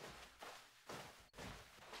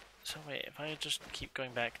 So wait, if I just keep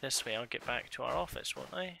going back this way, I'll get back to our office,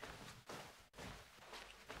 won't I?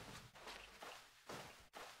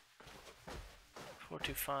 Four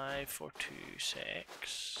 425,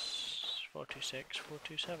 426, 426,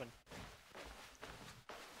 427.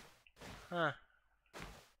 Huh.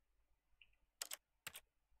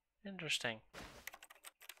 Interesting.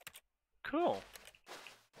 Cool.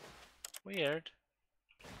 Weird.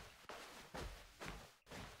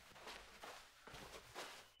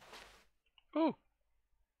 Ooh.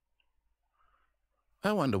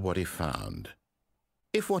 I wonder what he found.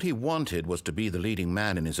 If what he wanted was to be the leading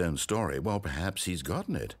man in his own story, well, perhaps he's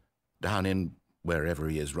gotten it, down in wherever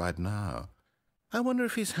he is right now. I wonder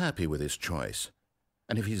if he's happy with his choice,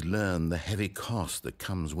 and if he's learned the heavy cost that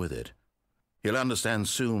comes with it. He'll understand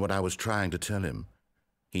soon what I was trying to tell him.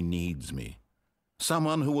 He needs me.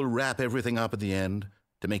 Someone who will wrap everything up at the end,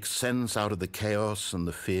 to make sense out of the chaos and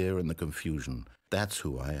the fear and the confusion. That's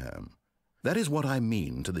who I am. That is what I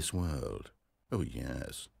mean to this world. Oh,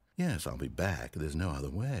 yes. Yes, I'll be back. There's no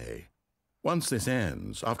other way. Once this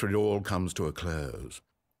ends, after it all comes to a close,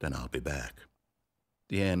 then I'll be back.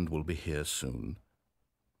 The end will be here soon.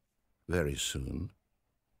 Very soon.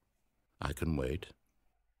 I can wait.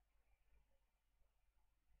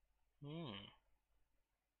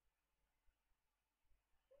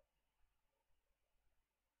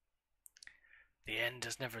 The end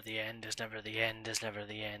is never the end, is never the end, is never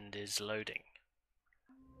the end, is loading.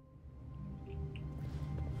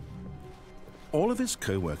 All of his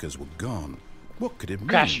co-workers were gone. What could it mean?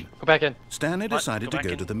 Crash! Go back in. Stanley What? decided Go to back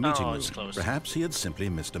go in? to the meeting Oh, room. it's closed. Perhaps he had simply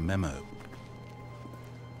missed a memo.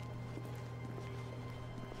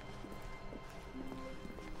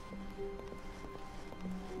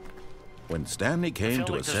 When Stanley came feel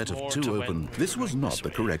to like a there's set of more two to open, when this we're was going not this the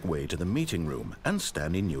way. correct way to the meeting room, and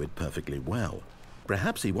Stanley knew it perfectly well.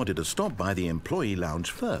 Perhaps he wanted to stop by the employee lounge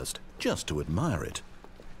first, just to admire it.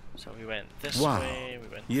 So we went this Wow. way, we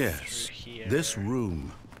went Yes, through here. this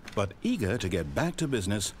room. But eager to get back to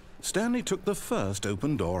business, Stanley took the first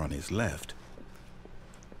open door on his left.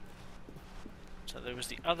 So there was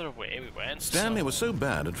the other way we went. Stanley so was so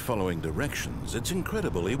bad at following directions, it's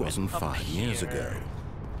incredible he wasn't up 5 years here. ago.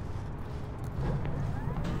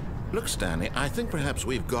 Look, Stanley, I think perhaps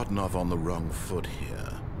we've gotten off on the wrong foot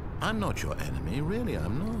here. I'm not your enemy, really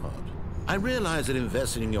I'm not. I realize that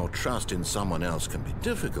investing your trust in someone else can be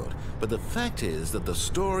difficult, but the fact is that the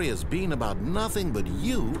story has been about nothing but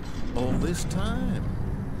you all this time.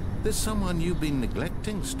 There's someone you've been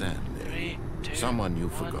neglecting, Stanley. 3, 2, Someone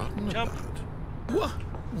you've 1, forgotten jump. about. What?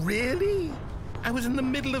 Really? I was in the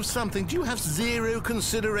middle of something. Do you have zero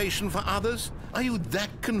consideration for others? Are you that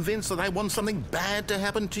convinced that I want something bad to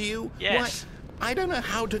happen to you? Yes. Why, I don't know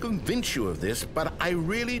how to convince you of this, but I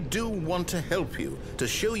really do want to help you, to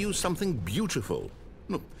show you something beautiful.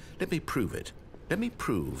 Look, let me prove it. Let me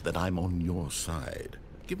prove that I'm on your side.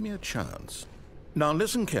 Give me a chance. Now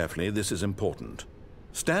listen carefully, this is important.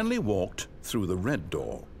 Stanley walked through the red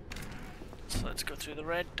door. So let's go through the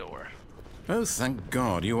red door. Oh, thank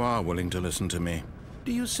God you are willing to listen to me.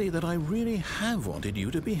 Do you see that I really have wanted you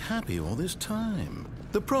to be happy all this time?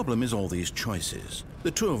 The problem is all these choices. The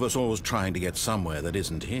two of us always trying to get somewhere that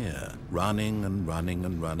isn't here. Running and running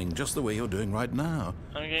and running, just the way you're doing right now.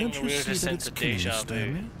 I'm getting Don't a you weird see that sense it's of killing you, deja vu.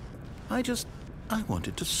 Stanley? I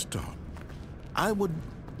wanted to stop.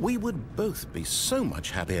 We would both be so much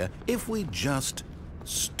happier if we just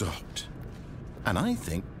stopped. And I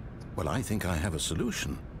think I have a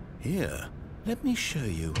solution. Here, let me show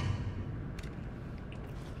you.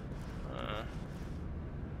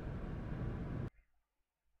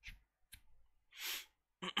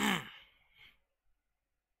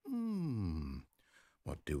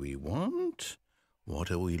 What do we want?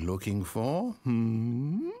 What are we looking for?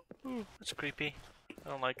 Ooh, that's creepy. I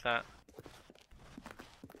don't like that.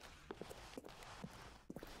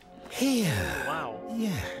 Here. Wow.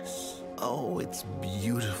 Yes. Oh, it's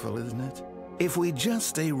beautiful, isn't it? If we just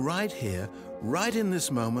stay right here, right in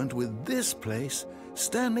this moment with this place,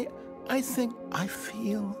 Stanley, I think I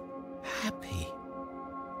feel happy.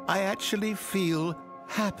 I actually feel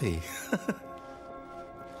happy.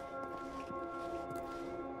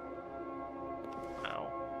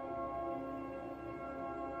 Wow.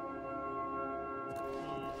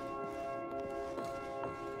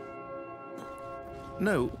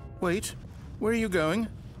 No, wait. Where are you going?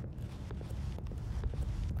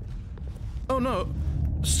 Oh, no.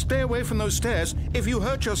 Stay away from those stairs. If you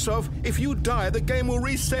hurt yourself, if you die, the game will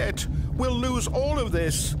reset. We'll lose all of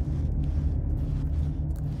this.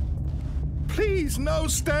 Please, no,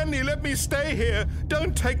 Stanley, let me stay here.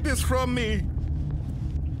 Don't take this from me.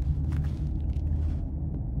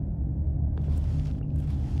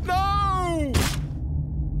 No!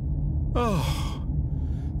 Oh,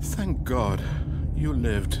 thank God. You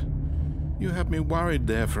lived. You had me worried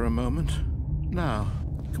there for a moment. Now,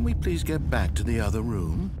 can we please get back to the other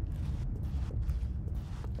room?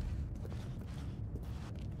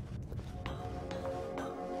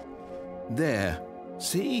 There.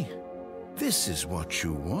 See? This is what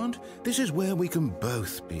you want. This is where we can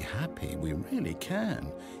both be happy. We really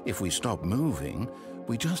can. If we stop moving,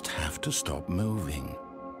 we just have to stop moving.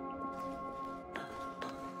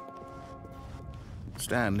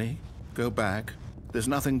 Stanley, go back. There's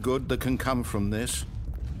nothing good that can come from this.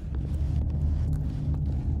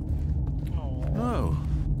 No.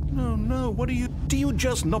 No, no. What are you... Do you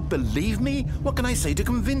just not believe me? What can I say to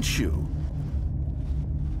convince you?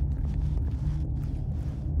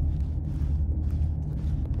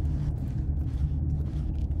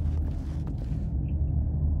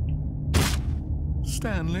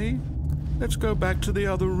 Stanley, let's go back to the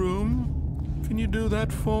other room. Can you do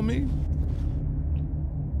that for me?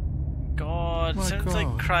 God, My sounds God. like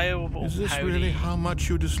cryo. Is this really how much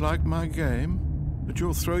you dislike my game? That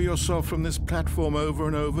you'll throw yourself from this platform over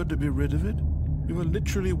and over to be rid of it? You are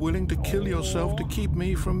literally willing to kill yourself to keep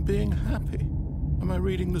me from being happy. Am I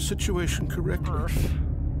reading the situation correctly?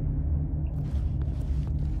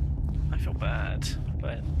 I feel bad,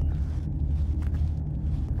 but...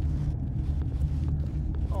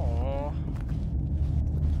 Aww.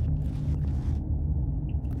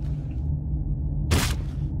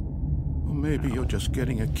 Or maybe you're just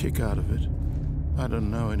getting a kick out of it. I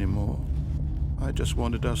don't know anymore. I just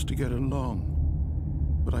wanted us to get along.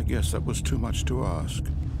 But I guess that was too much to ask.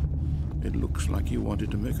 It looks like you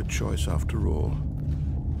wanted to make a choice after all.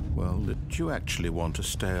 Well, did you actually want to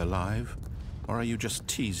stay alive? Or are you just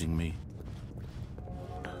teasing me?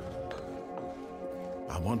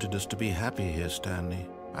 I wanted us to be happy here, Stanley.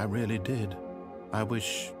 I really did.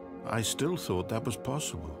 I still thought that was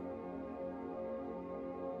possible.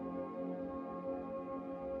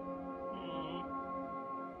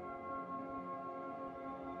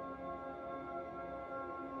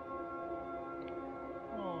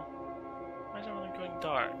 Oh, why is everything going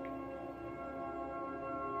dark?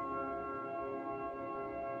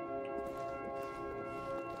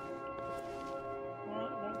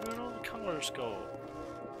 Where'd all the colors go?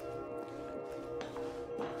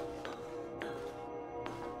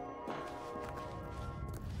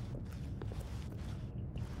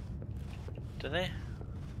 Do they?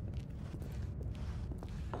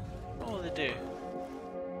 Oh, they do.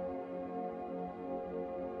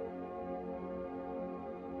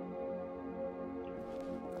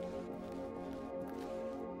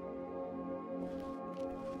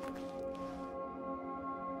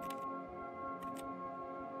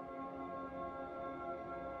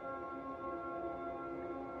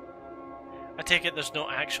 I take it there's no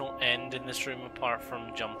actual end in this room apart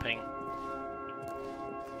from jumping.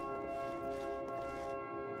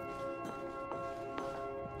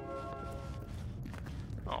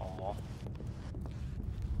 Aww.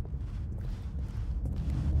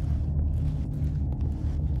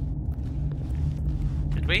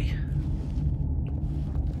 Did we?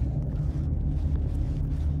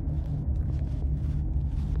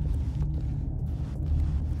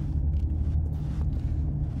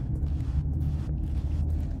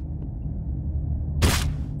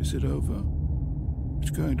 Is it over? It's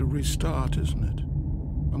going to restart, isn't it?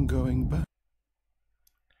 I'm going back.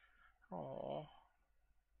 Aww.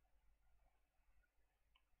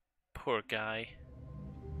 Poor guy.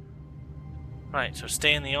 Right, so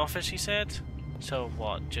stay in the office, he said? So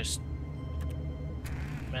what, just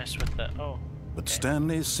mess with the... oh. But okay.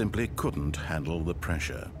 Stanley simply couldn't handle the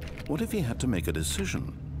pressure. What if he had to make a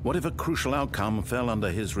decision? What if a crucial outcome fell under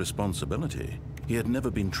his responsibility? He had never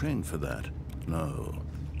been trained for that. No.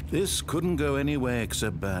 This couldn't go any way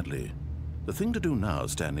except badly. The thing to do now,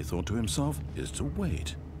 Stanley thought to himself, is to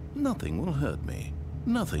wait. Nothing will hurt me.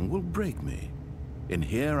 Nothing will break me. In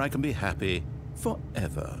here I can be happy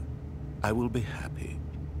forever. I will be happy.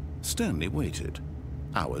 Stanley waited.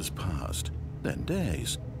 Hours passed, then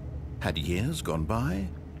days. Had years gone by?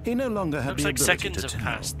 He no longer had Looks the like ability seconds to have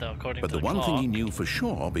tell. passed, though, according But to the the one thing he clock. knew for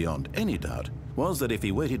sure, beyond any doubt, was that if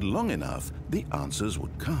he waited long enough, the answers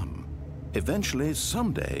would come. Eventually,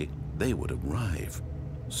 someday, they would arrive.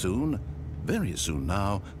 Soon, very soon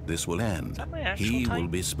now, this will end. Is that my actual He time? will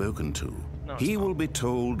be spoken to. No, it's He not. will be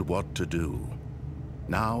told what to do.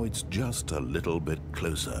 Now it's just a little bit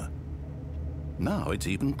closer. Now it's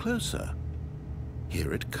even closer.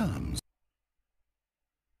 Here it comes.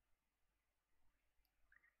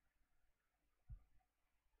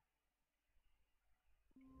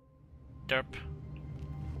 Derp.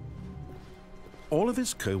 All of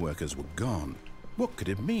his co-workers were gone. What could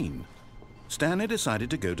it mean? Stanley decided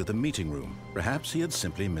to go to the meeting room. Perhaps he had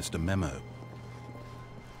simply missed a memo.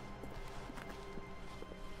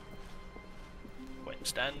 When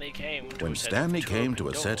Stanley came to When a set Stanley of two came open to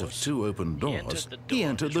a set of doors, two open doors, he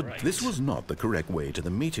entered the... right. This was not the correct way to the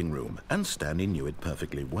meeting room, and Stanley knew it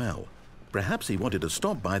perfectly well. Perhaps he wanted to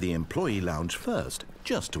stop by the employee lounge first,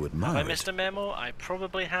 just to admire Have I it. missed a memo? I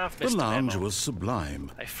probably have The missed a lounge memo. was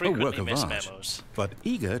sublime, I a frequently work of miss art. memos. But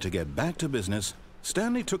eager to get back to business,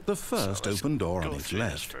 Stanley took the first So let's open door go on his through this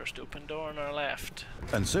left. first open door on our left.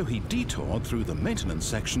 And so he detoured through the maintenance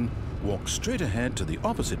section, walked straight ahead to the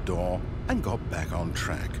opposite door, and got back on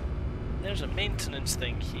track. There's a maintenance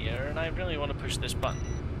thing here, and I really want to push this button.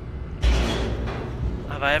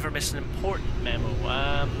 Have I ever missed an important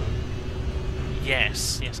memo?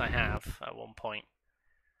 Yes, I have, at one point.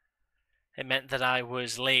 It meant that I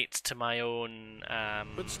was late to my own,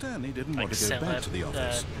 But Stanley didn't like want to go back to the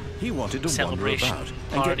office. He wanted to wander celebration about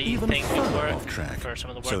and get party even thing at further work off track. for some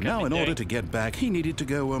of the work So I've now, been in order doing. to get back, he needed to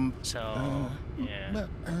go, So, yeah.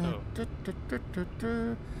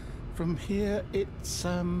 Oh. From here, it's,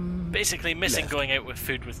 Basically, missing left. going out with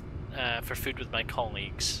food with, for food with my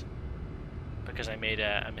colleagues. Because I made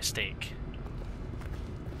a mistake.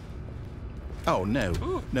 Oh, no.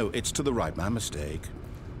 Ooh. No, it's to the right. My mistake.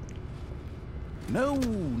 No,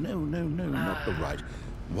 not the right.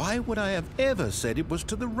 Why would I have ever said it was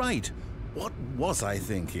to the right? What was I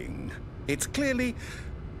thinking? It's clearly...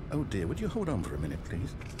 Oh, dear. Would you hold on for a minute,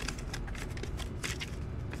 please?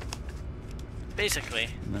 Basically,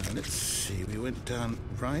 Now, let's see. We went down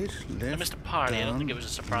right, left, I missed a party. I don't think it down, was a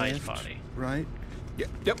surprise left, party. Right.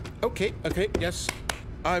 Yep. Okay, yes.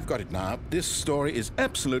 I've got it now. This story is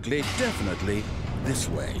absolutely, definitely this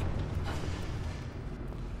way.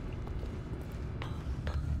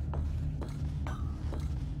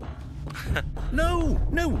 No.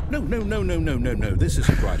 This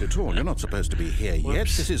isn't right at all. You're not supposed to be here yet.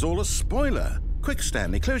 Whoops. This is all a spoiler. Quick,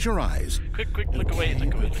 Stanley, close your eyes. Quick, look away,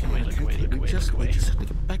 look away, look away, look away, look away, We just look away. have to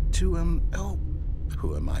get back to, oh,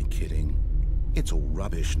 who am I kidding? It's all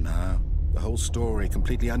rubbish now. The whole story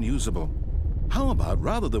completely unusable. How about,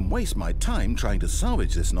 rather than waste my time trying to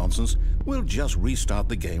salvage this nonsense, we'll just restart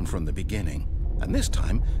the game from the beginning. And this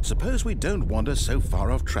time, suppose we don't wander so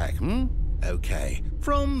far off track, Okay,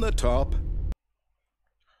 from the top.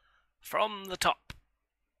 From the top.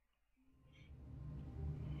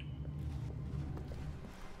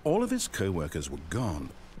 All of his co-workers were gone.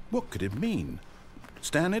 What could it mean?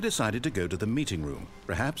 Stanley decided to go to the meeting room.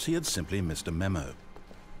 Perhaps he had simply missed a memo.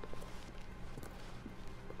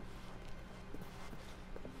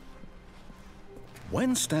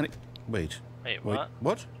 When Stanley... Wait, what?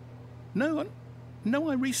 what? No,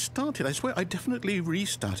 I restarted. I swear I definitely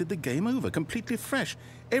restarted the game over, completely fresh.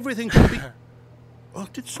 Everything should be... Or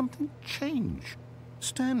did something change?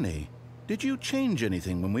 Stanley, did you change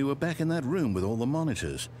anything when we were back in that room with all the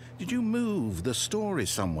monitors? Did you move the story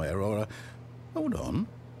somewhere or... Hold on.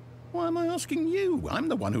 Why am I asking you? I'm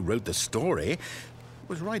the one who wrote the story. It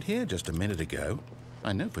was right here just a minute ago.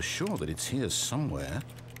 I know for sure that it's here somewhere.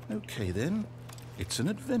 Okay, then. It's an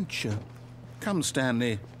adventure. Come,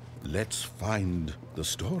 Stanley. Let's find the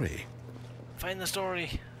story. Find the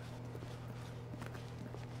story.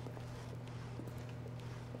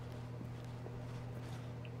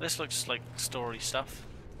 This looks like story stuff.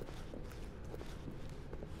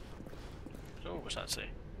 Oh, what's that say?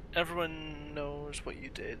 Everyone knows what you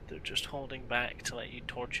did. They're just holding back to let you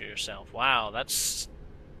torture yourself. Wow, that's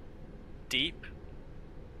deep.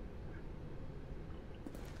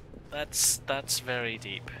 That's very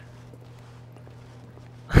deep.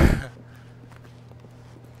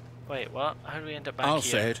 Wait, what? How do we end up back here? I'll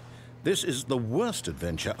say it. This is the worst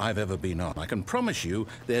adventure I've ever been on. I can promise you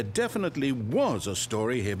there definitely was a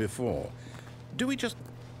story here before. Do we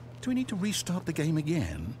need to restart the game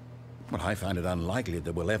again? Well, I find it unlikely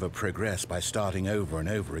that we'll ever progress by starting over and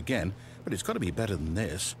over again, but it's got to be better than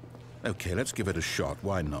this. Okay, let's give it a shot.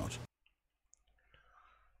 Why not?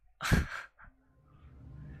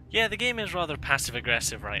 Yeah, the game is rather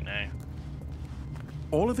passive-aggressive right now.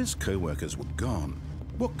 All of his co-workers were gone.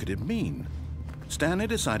 What could it mean? Stanley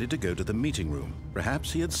decided to go to the meeting room.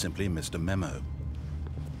 Perhaps he had simply missed a memo.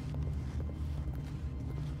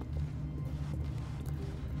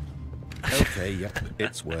 Okay, yep,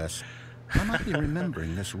 it's worse. I might be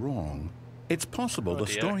remembering this wrong. It's possible the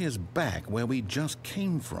story is back where we just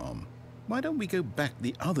came from. Why don't we go back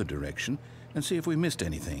the other direction and see if we missed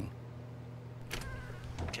anything?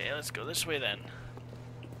 Okay, let's go this way then.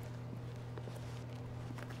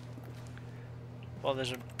 Well,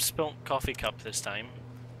 there's a spilt coffee cup this time.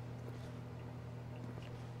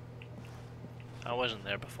 I wasn't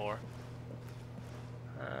there before.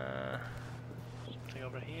 Something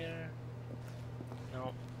over here?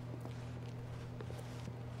 No.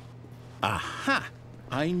 Aha!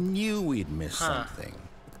 I knew we'd miss something.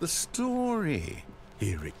 The story.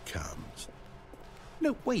 Here it comes.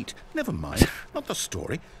 No, wait, never mind. Not the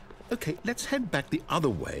story. Okay, let's head back the other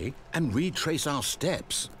way and retrace our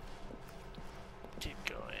steps. Keep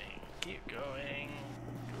going, keep going.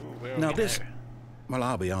 Ooh, where are Now we this... now? Well,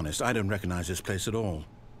 I'll be honest, I don't recognize this place at all.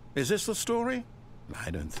 Is this the story?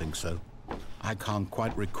 I don't think so. I can't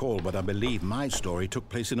quite recall, but I believe my story took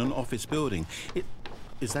place in an office building.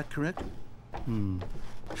 Is that correct? Do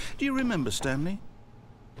you remember, Stanley?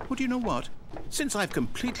 Well, do you know what? Since I've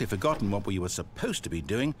completely forgotten what we were supposed to be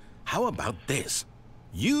doing, how about this?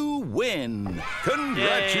 You win!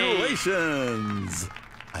 Congratulations! Yay.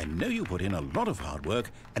 I know you put in a lot of hard work,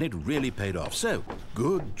 and it really paid off, so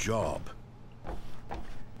good job.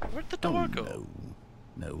 Where'd the door go?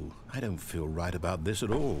 No, I don't feel right about this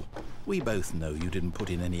at all. We both know you didn't put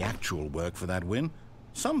in any actual work for that win.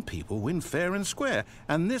 Some people win fair and square,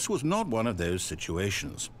 and this was not one of those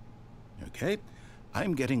situations. Okay,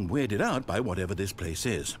 I'm getting weirded out by whatever this place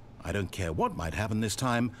is. I don't care what might happen this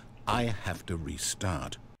time, I have to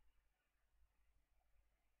restart.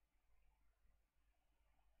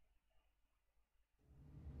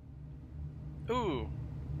 Ooh.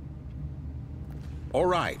 All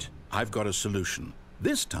right, I've got a solution.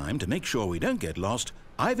 This time, to make sure we don't get lost,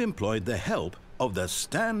 I've employed the help of the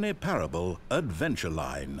Stanley Parable adventure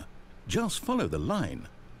line. Just follow the line.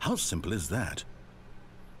 How simple is that?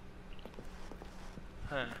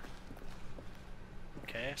 Huh.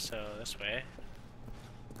 Okay, so this way.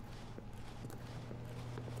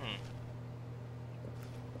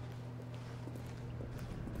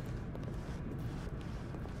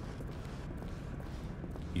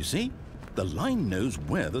 You see? The line knows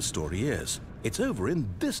where the story is. It's over in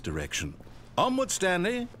this direction. Onward,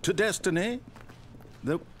 Stanley, to destiny.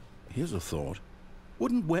 Though, here's a thought.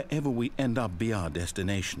 Wouldn't wherever we end up be our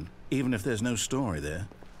destination, even if there's no story there?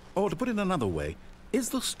 Or to put it another way, is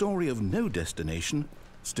the story of no destination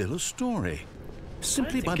still a story?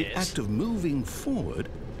 Simply by the act of moving forward,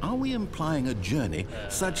 are we implying a journey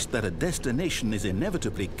such that a destination is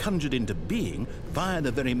inevitably conjured into being via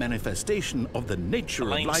the very manifestation of the nature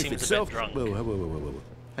of life itself? Whoa.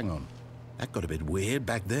 Hang on. That got a bit weird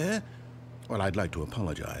back there. Well, I'd like to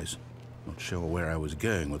apologize. Not sure where I was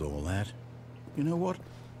going with all that. You know what?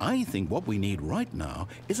 I think what we need right now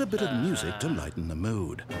is a bit of music to lighten the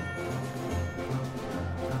mood.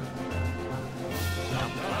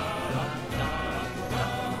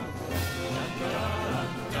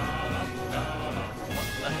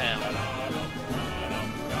 What the hell?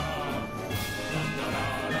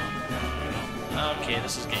 Okay,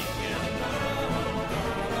 this is getting good.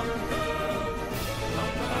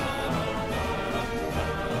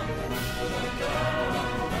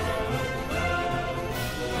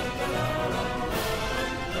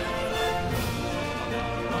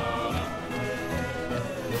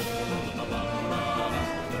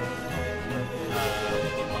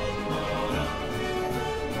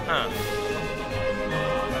 Huh.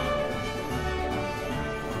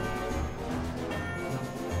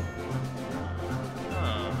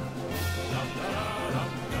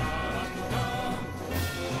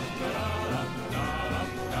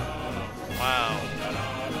 Wow.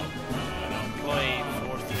 Employee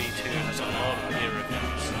 432 has a lot of peer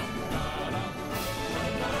reviews.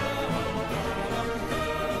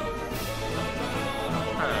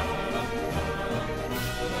 Huh.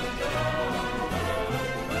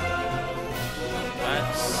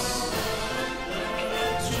 That's... Okay,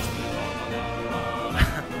 let's just move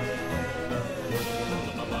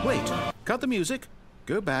on. Wait, cut the music.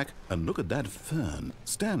 Go back and look at that fern.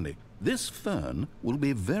 Stanley, this fern will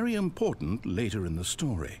be very important later in the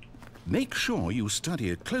story. Make sure you study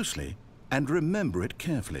it closely and remember it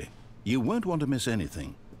carefully. You won't want to miss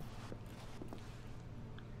anything.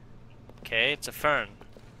 Okay, it's a fern.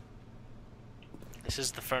 This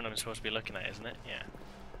is the fern I'm supposed to be looking at, isn't it? Yeah.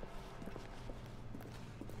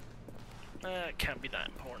 It can't be that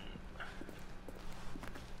important.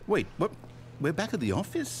 Wait, what? We're back at the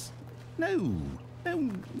office? No.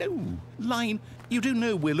 Line, you do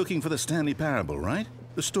know we're looking for the Stanley Parable, right?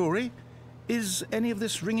 The story? Is any of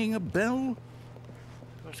this ringing a bell?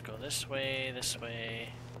 Let's go this way, this way,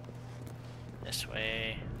 this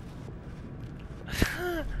way.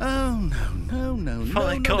 Oh, no, Well,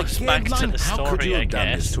 it not goes again, back to Line. the How could story, you I have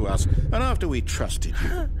done this guess. to us? And after we trusted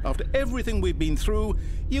you, after everything we've been through,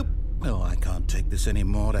 you... Well, I can't take this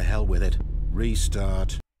anymore. To hell with it.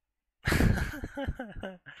 Restart.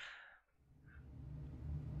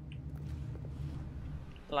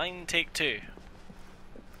 Line take 2.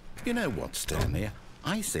 You know what, Stanley?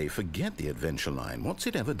 I say forget the adventure line. What's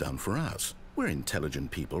it ever done for us? We're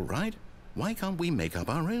intelligent people, right? Why can't we make up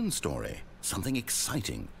our own story? Something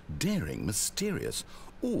exciting, daring, mysterious.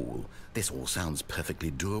 Ooh, this all sounds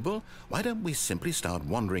perfectly doable. Why don't we simply start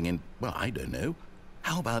wandering in, well, I don't know.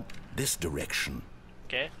 How about this direction?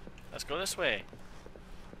 Okay, let's go this way.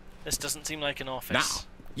 This doesn't seem like an office. Now,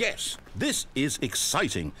 yes, this is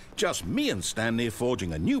exciting. Just me and Stanley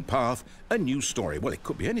forging a new path, a new story. Well, it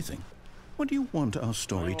could be anything. What do you want our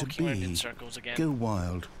story to walking around be? in circles again. Go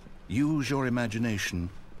wild. Use your imagination.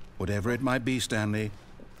 Whatever it might be, Stanley,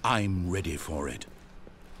 I'm ready for it.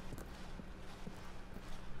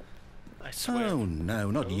 I swear. Oh,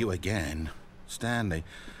 no, not you again. Stanley,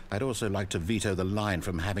 I'd also like to veto the line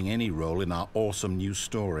from having any role in our awesome new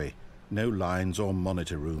story. No lines or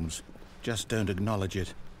monitor rooms. Just don't acknowledge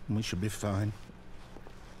it, and we should be fine.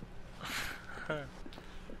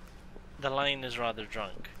 The line is rather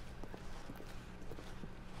drunk.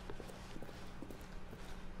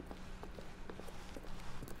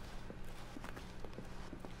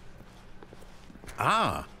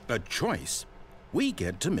 Ah, a choice. We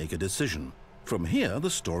get to make a decision. From here, the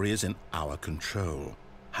story is in our control.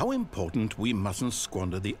 How important we mustn't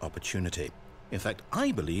squander the opportunity. In fact,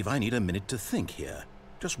 I believe I need a minute to think here.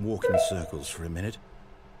 Just walk in circles for a minute.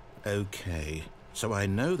 Okay, so I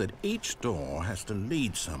know that each door has to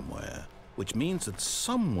lead somewhere, which means that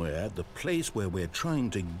somewhere, the place where we're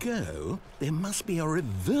trying to go, there must be a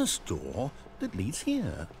reverse door that leads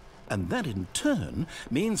here. And that in turn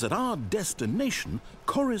means that our destination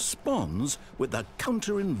corresponds with the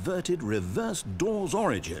counter-inverted reverse door's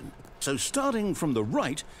origin. So starting from the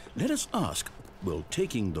right, let us ask, will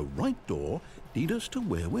taking the right door lead us to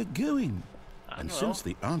where we're going? And since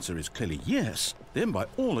the answer is clearly yes, then by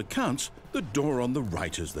all accounts, the door on the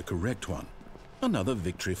right is the correct one. Another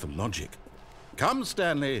victory for logic. Come,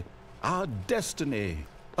 Stanley, our destiny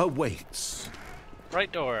awaits. Right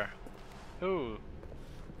door. Ooh.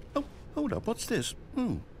 Oh, hold up, what's this?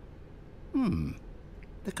 The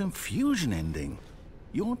confusion ending.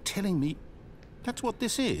 You're telling me that's what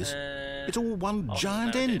this is? It's all one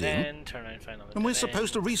giant ending? Turn around, find another And we're dead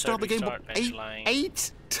supposed to end, restart the game restart, bench line,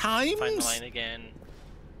 eight times? Find the line again.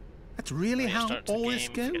 That's really how Restart the all this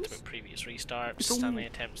game, forget goes? about previous restarts. It's all Stanley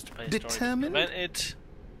attempts to play the story determined? prevented.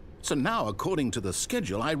 So now, according to the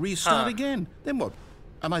schedule, I restart Huh. again. Then what?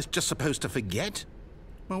 Am I just supposed to forget?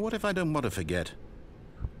 Well, what if I don't want to forget?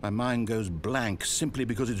 My mind goes blank simply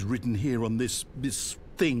because it's written here on this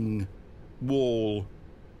thing, wall.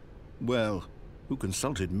 Well, who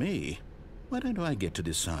consulted me? Why don't I get to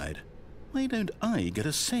decide? Why don't I get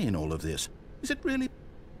a say in all of this? Is it really?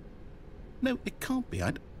 No, it can't be.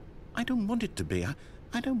 I don't want it to be.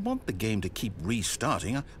 I don't want the game to keep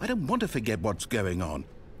restarting. I don't want to forget what's going on.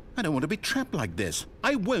 I don't want to be trapped like this.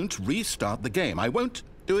 I won't restart the game. I won't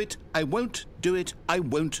do it. I won't do it. I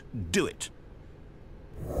won't do it.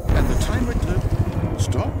 And the timer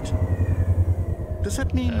stopped? Does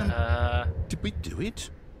that mean... did we do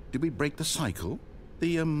it? Did we break the cycle?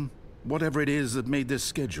 The, whatever it is that made this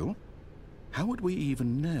schedule? How would we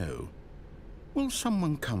even know? Will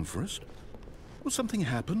someone come for us? Will something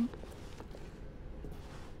happen?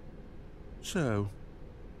 So,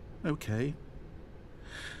 okay.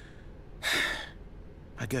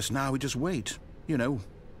 I guess now we just wait. You know,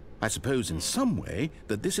 I suppose in some way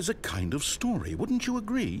that this is a kind of story. Wouldn't you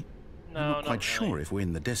agree? No, I'm not quite sure if we're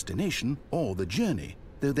in the destination or the journey,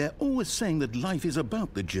 though they're always saying that life is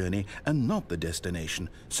about the journey and not the destination.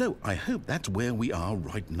 So I hope that's where we are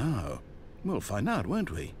right now. We'll find out,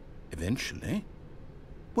 won't we? Eventually.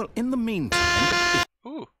 Well, in the meantime...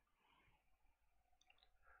 Ooh.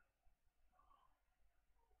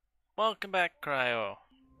 Welcome back, Cryo.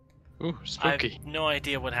 Ooh, I spooky. have no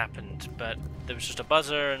idea what happened, but there was just a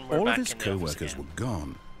buzzer and we're All back of his in the office co-workers again. were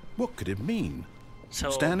gone. What could it mean? So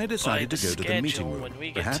Stanley decided by to go to the meeting schedule, room. when we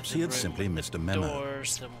get Perhaps to he the had room simply with missed a the memo.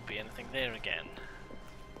 Doors, there won't be anything there again.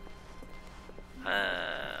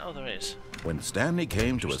 Oh, there is. When Stanley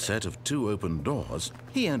came to a set of 2 open doors,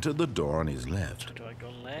 he entered the door on his So left. do I go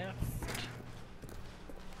left?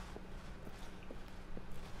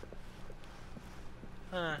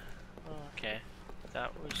 Okay.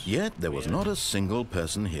 That was Yet there was weird. not a single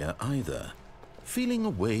person here either. Feeling a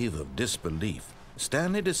wave of disbelief,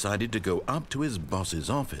 Stanley decided to go up to his boss's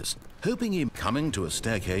office. Hoping him coming to a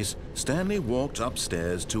staircase, Stanley walked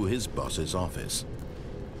upstairs to his boss's office.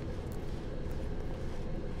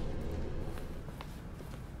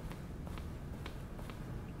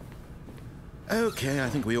 Okay, I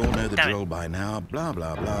think we all know the Damn it. drill by now. Blah,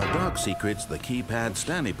 blah, blah. Dark secrets, the keypad.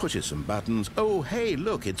 Stanley pushes some buttons. Oh, hey,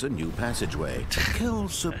 look, it's a new passageway. Quelle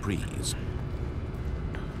surprise.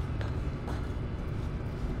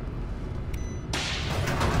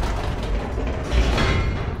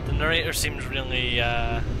 The narrator seems really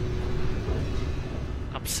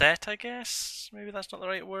upset, I guess. Maybe that's not the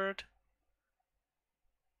right word.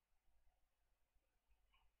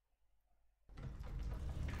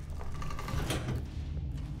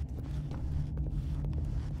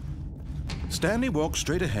 Stanley walked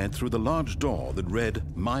straight ahead through the large door that read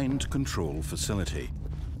Mind Control Facility.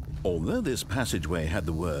 Although this passageway had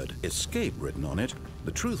the word escape written on it,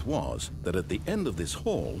 the truth was that at the end of this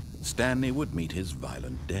hall, Stanley would meet his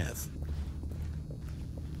violent death.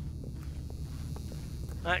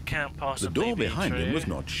 That can't The possibly door be behind true. him was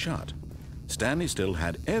not shut. Stanley still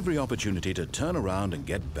had every opportunity to turn around and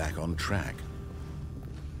get back on track.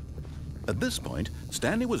 At this point,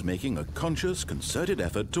 Stanley was making a conscious, concerted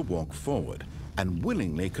effort to walk forward and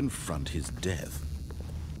willingly confront his death.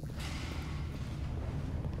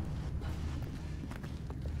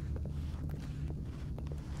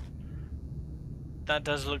 That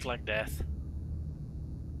does look like death.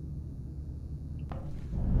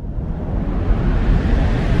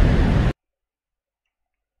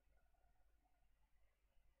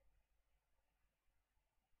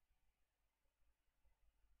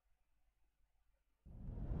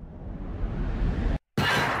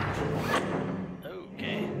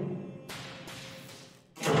 Okay.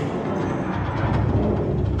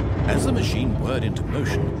 As the machine whirred into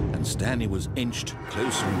motion and Stanley was inched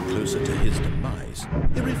closer and closer to his demise,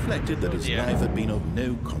 he reflected that his dear. life had been of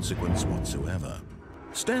no consequence whatsoever.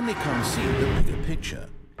 Stanley can't see the bigger picture.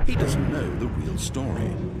 He doesn't know the real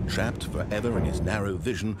story, trapped forever in his narrow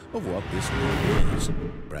vision of what this world is.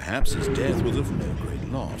 Perhaps his death was of no great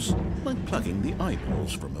loss, like plucking the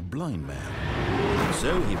eyeballs from a blind man.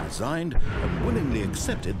 So he resigned and willingly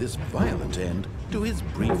accepted this violent end to his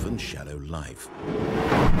brief and shallow life.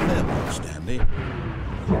 Farewell, Stanley.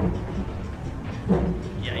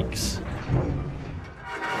 Yikes.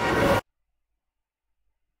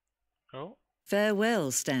 Oh.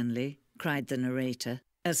 "Farewell, Stanley," cried the narrator,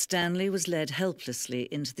 as Stanley was led helplessly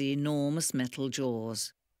into the enormous metal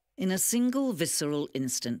jaws. In a single visceral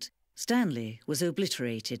instant, Stanley was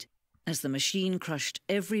obliterated as the machine crushed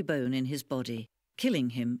every bone in his body,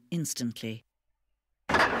 killing him instantly.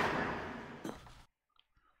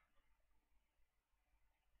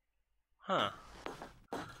 Huh.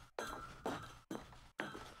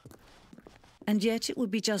 And yet it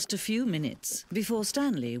would be just a few minutes before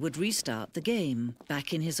Stanley would restart the game,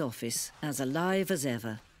 back in his office, as alive as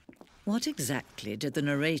ever. What exactly did the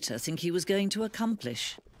narrator think he was going to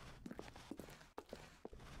accomplish?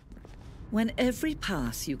 When every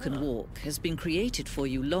path you can walk has been created for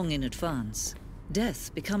you long in advance,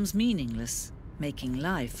 death becomes meaningless, making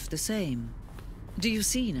life the same. Do you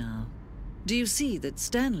see now? Do you see that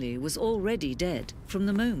Stanley was already dead from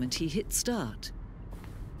the moment he hit start?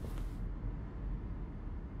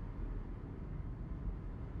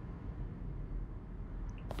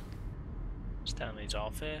 Stanley's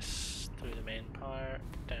office, through the main part,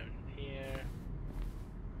 down here.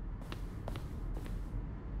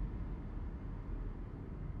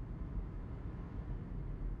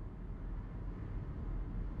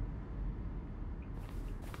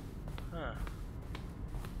 Huh.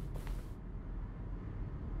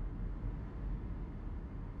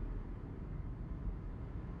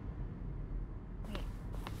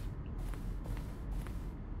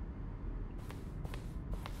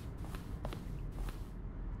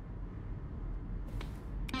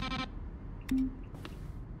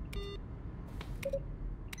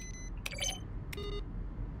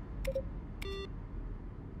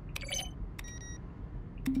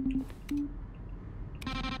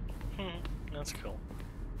 That's cool.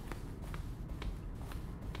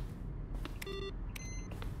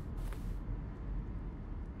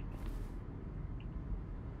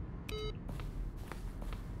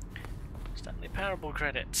 Stanley Parable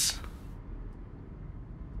credits.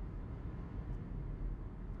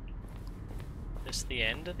 Is this the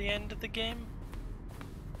end of the game?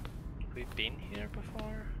 Have we been here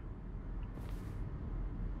before?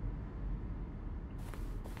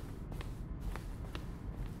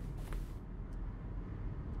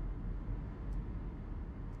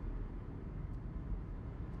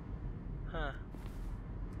 Huh.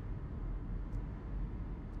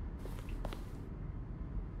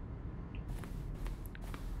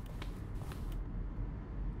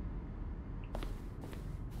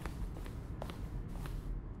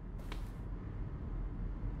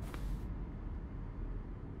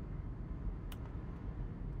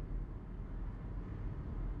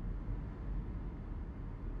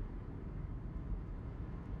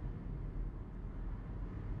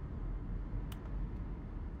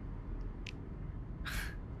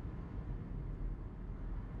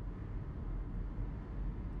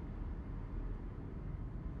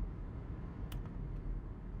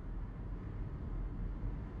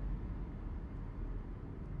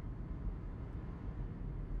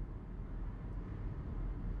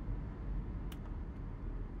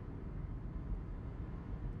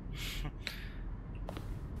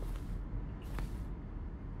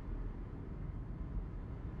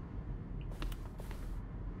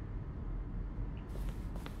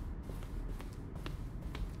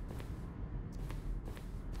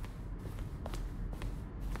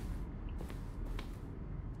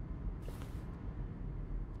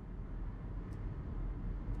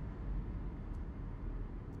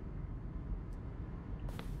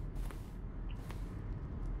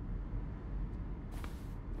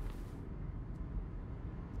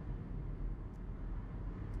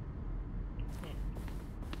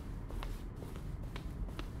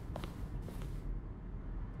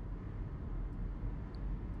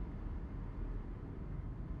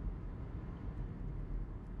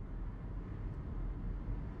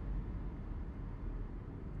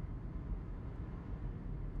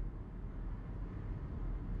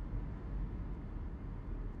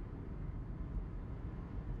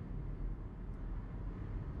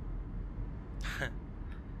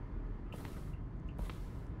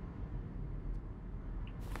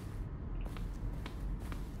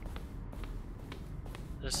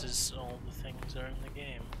 This is all the things that are in the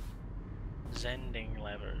game. Zending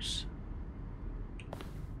levers.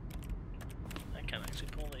 I can't actually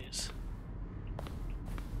pull these.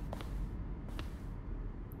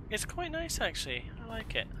 It's quite nice actually, I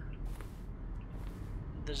like it.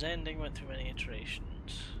 The Zending went through many iterations.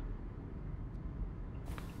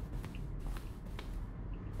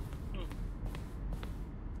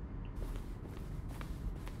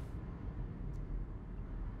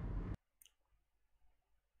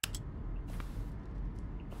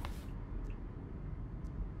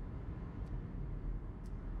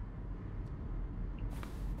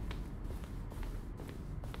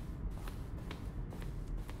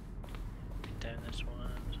 Down this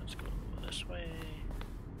one, so let's go this way.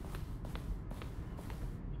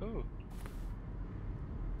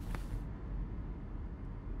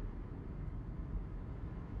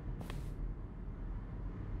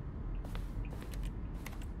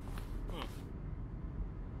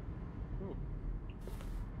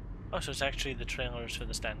 Oh, so it's actually the trailers for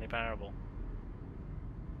the Stanley Parable.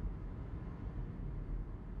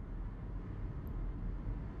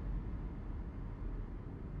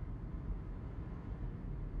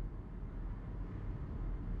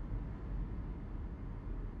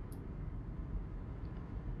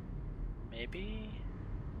 Maybe?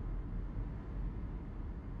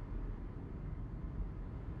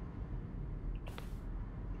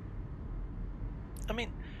 I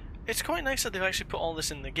mean, it's quite nice that they've actually put all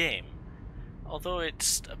this in the game. Although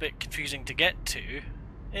it's a bit confusing to get to,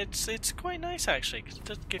 it's quite nice actually, because it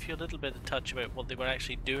does give you a little bit of touch about what they were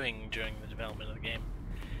actually doing during the development of the game.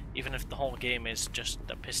 Even if the whole game is just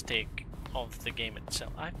a piss take of the game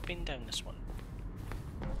itself. I've been down this one.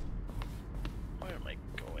 Where am I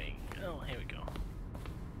going? Oh, here we go.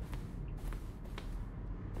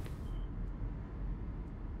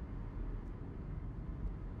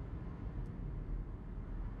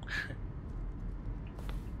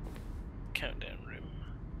 Countdown room.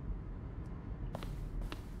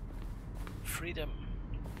 Freedom.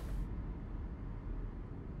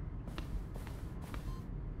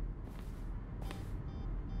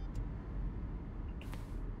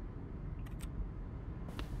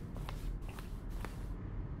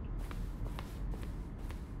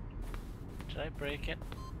 Did I break it?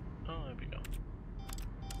 Oh, there we go.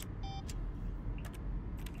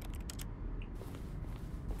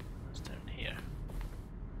 That's down here.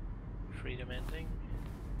 Freedom ending.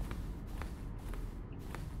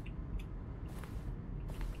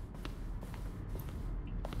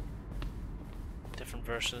 Different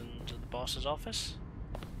versions of the boss's office.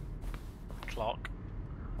 Clock.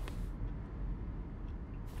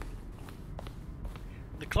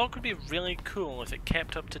 The clock would be really cool if it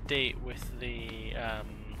kept up to date with the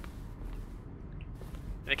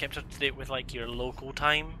if it kept up to date with like your local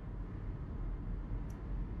time.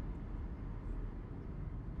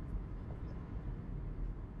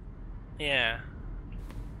 Yeah.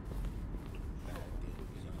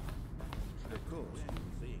 Of course, you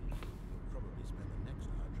think you'll probably spend the next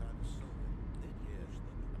hour trying to solve it. Then yes,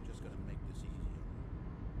 then I'm just going to make this easier.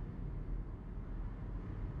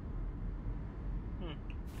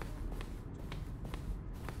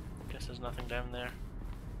 Guess there's nothing down there.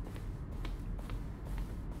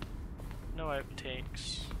 No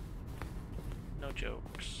outtakes. No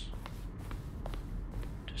jokes.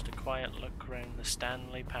 Just a quiet look around the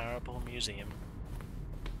Stanley Parable Museum.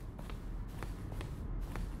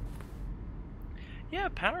 Yeah,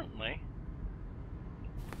 apparently.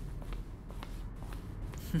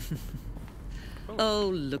 Oh,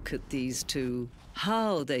 look at these two.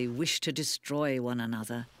 How they wish to destroy one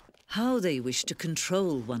another. How they wish to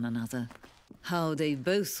control one another. How they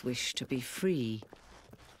both wish to be free.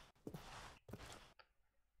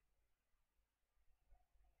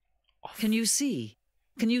 Can you see?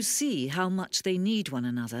 Can you see how much they need one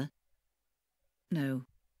another? No,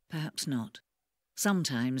 perhaps not.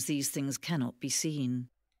 Sometimes these things cannot be seen.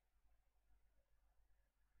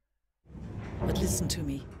 But listen to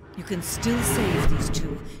me. You can still save these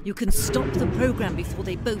two. You can stop the program before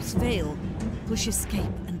they both fail. Push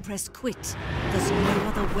escape and press quit. There's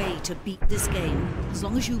no other way to beat this game. As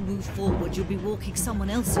long as you move forward, you'll be walking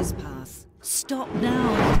someone else's path. Stop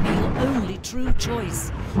now and be your only true choice.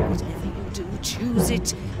 Whatever you do, choose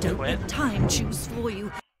it. Don't let time choose for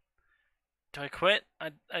you. Do I quit?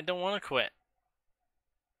 I don't want to quit.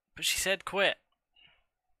 But she said quit.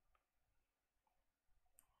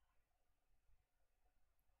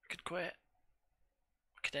 We could quit.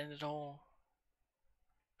 We could end it all.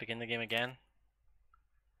 Begin the game again.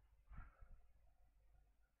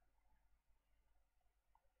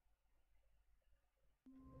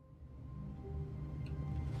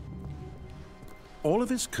 All of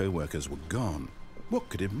his co-workers were gone. What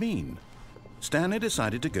could it mean? Stanley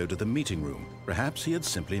decided to go to the meeting room. Perhaps he had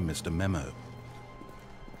simply missed a memo.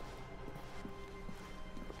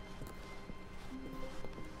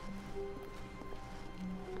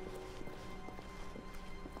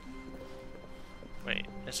 Wait,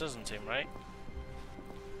 this doesn't seem right.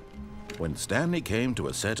 When Stanley came to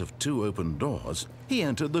a set of 2 open doors, he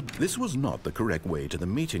entered the... This was not the correct way to the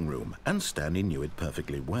meeting room, and Stanley knew it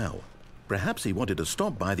perfectly well. Perhaps he wanted to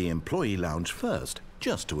stop by the employee lounge first,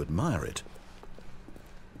 just to admire it.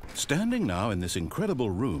 Standing now in this incredible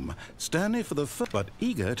room, Stanley for the first... But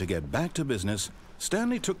eager to get back to business,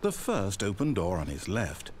 Stanley took the first open door on his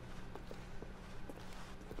left.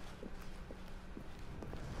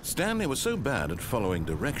 Stanley was so bad at following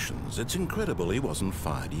directions, it's incredible he wasn't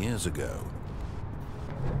fired years ago.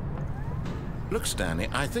 Look, Stanley,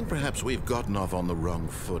 I think perhaps we've gotten off on the wrong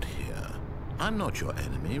foot here. I'm not your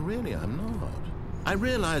enemy, really, I'm not. I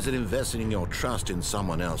realize that investing your trust in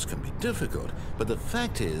someone else can be difficult, but the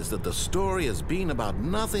fact is that the story has been about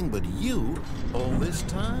nothing but you all this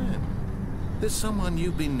time. There's someone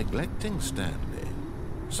you've been neglecting, Stanley.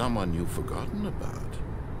 Someone you've forgotten about.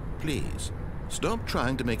 Please, stop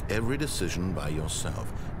trying to make every decision by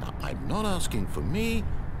yourself. Now, I'm not asking for me,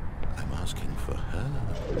 I'm asking for her.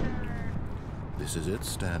 This is it,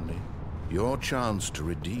 Stanley. Your chance to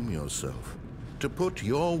redeem yourself. To put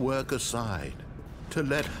your work aside. To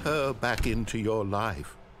let her back into your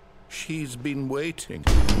life. She's been waiting.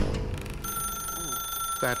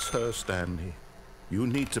 That's her, Stanley. You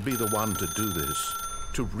need to be the one to do this.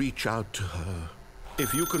 To reach out to her.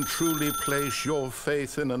 If you can truly place your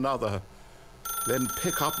faith in another, then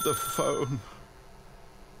pick up the phone.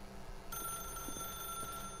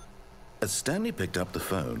 As Stanley picked up the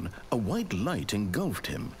phone, a white light engulfed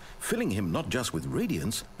him, filling him not just with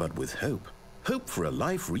radiance, but with hope. Hope for a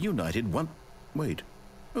life reunited one... Wait.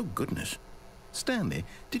 Oh, goodness. Stanley,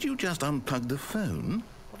 did you just unplug the phone?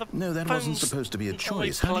 Well, no, that wasn't supposed to be a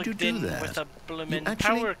choice. How did you do that? With a blooming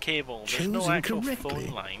power cable. There's no actual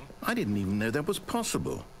phone line. I didn't even know that was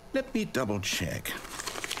possible. Let me double check.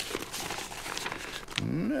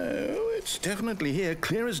 No, it's definitely here,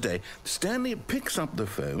 clear as day. Stanley picks up the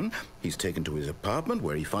phone. He's taken to his apartment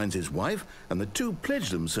where he finds his wife, and the two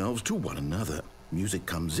pledge themselves to one another. Music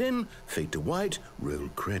comes in, fade to white, roll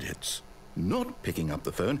credits. Not picking up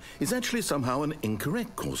the phone is actually somehow an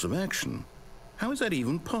incorrect course of action. How is that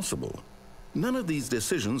even possible? None of these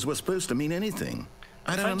decisions were supposed to mean anything.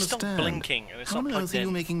 I don't understand. Still blinking. It's How not on plugged earth are you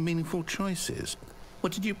in. making meaningful choices?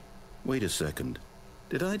 What did you... Wait a second.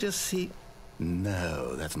 Did I just see...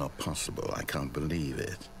 No, that's not possible. I can't believe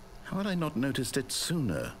it. How had I not noticed it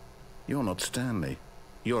sooner? You're not Stanley.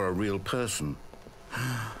 You're a real person.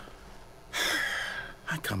 I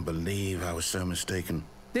can't believe I was so mistaken.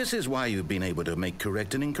 This is why you've been able to make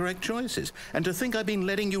correct and incorrect choices. And to think I've been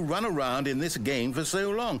letting you run around in this game for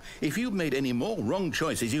so long. If you'd made any more wrong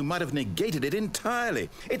choices, you might have negated it entirely.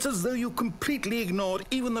 It's as though you completely ignored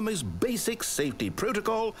even the most basic safety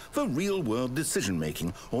protocol for real-world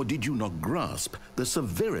decision-making. Or did you not grasp the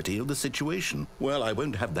severity of the situation? Well, I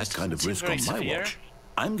won't have that kind of risk on my watch.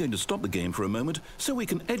 I'm going to stop the game for a moment so we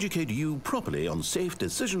can educate you properly on safe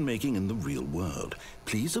decision-making in the real world.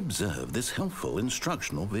 Please observe this helpful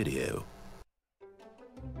instructional video.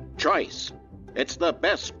 Choice. It's the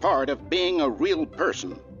best part of being a real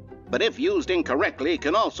person, but if used incorrectly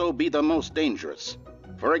can also be the most dangerous.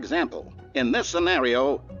 For example, in this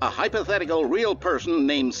scenario, a hypothetical real person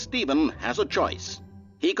named Stephen has a choice.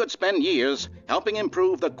 He could spend years helping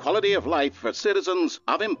improve the quality of life for citizens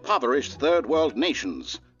of impoverished third world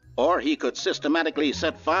nations. Or he could systematically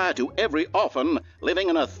set fire to every orphan living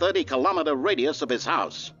in a 30-kilometer radius of his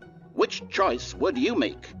house. Which choice would you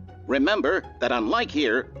make? Remember that unlike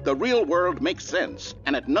here, the real world makes sense,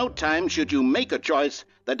 and at no time should you make a choice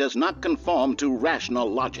that does not conform to rational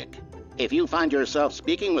logic. If you find yourself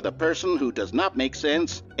speaking with a person who does not make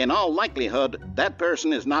sense, in all likelihood, that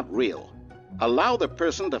person is not real. Allow the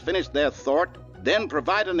person to finish their thought, then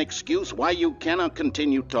provide an excuse why you cannot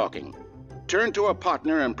continue talking. Turn to a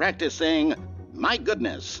partner and practice saying, "My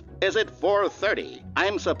goodness, is it 4:30?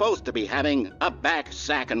 I'm supposed to be having a back,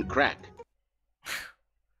 sack, and crack."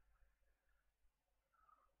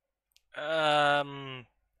 I'm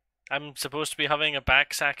supposed to be having a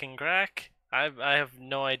back, sack, and crack? I have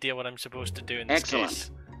no idea what I'm supposed to do in this Excellent.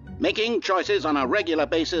 case. Making choices on a regular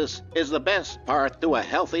basis is the best part to a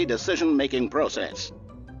healthy decision-making process.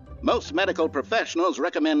 Most medical professionals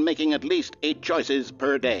recommend making at least 8 choices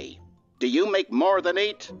per day. Do you make more than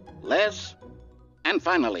 8? Less? And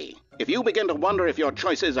finally, if you begin to wonder if your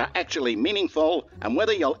choices are actually meaningful and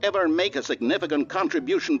whether you'll ever make a significant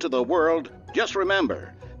contribution to the world, just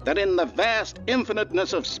remember that in the vast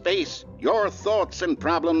infiniteness of space, your thoughts and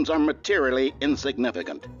problems are materially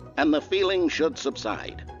insignificant, and the feeling should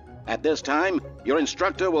subside. At this time, your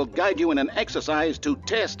instructor will guide you in an exercise to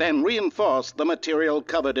test and reinforce the material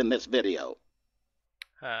covered in this video.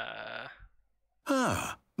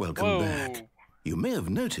 Welcome back. You may have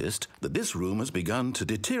noticed that this room has begun to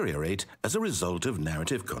deteriorate as a result of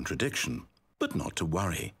narrative contradiction. But not to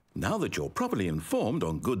worry. Now that you're properly informed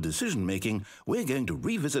on good decision-making, we're going to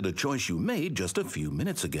revisit a choice you made just a few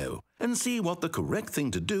minutes ago and see what the correct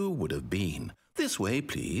thing to do would have been. This way,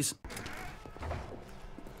 please.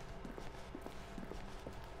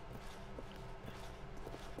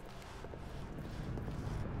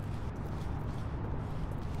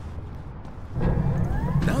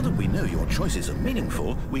 Now that we know your choices are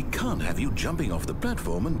meaningful, we can't have you jumping off the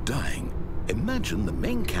platform and dying. Imagine the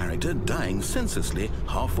main character dying senselessly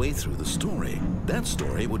halfway through the story. That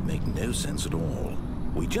story would make no sense at all.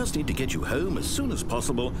 We just need to get you home as soon as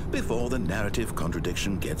possible before the narrative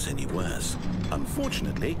contradiction gets any worse.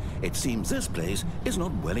 Unfortunately, it seems this place is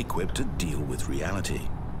not well equipped to deal with reality.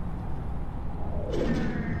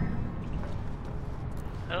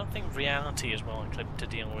 I don't think reality is well equipped to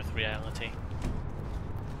deal with reality.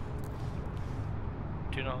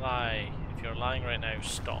 Do not lie. If you're lying right now,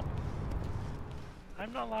 stop.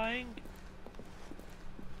 I'm not lying.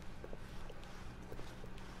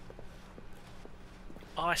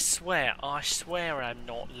 Oh, I swear I'm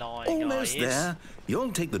not lying. Almost there.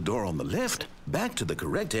 You'll take the door on the left, back to the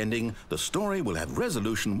correct ending, the story will have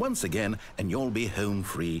resolution once again, and you'll be home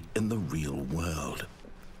free in the real world.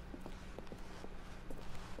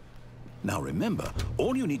 Now remember,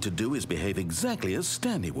 all you need to do is behave exactly as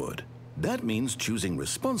Stanley would. That means choosing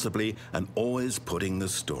responsibly and always putting the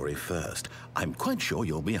story first. I'm quite sure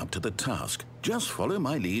you'll be up to the task. Just follow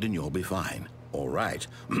my lead and you'll be fine. All right.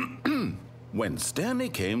 When Stanley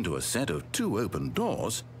came to a set of 2 open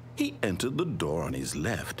doors, he entered the door on his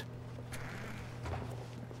left.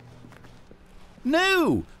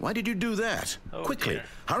 No! Why did you do that? Oh, Quickly, dear.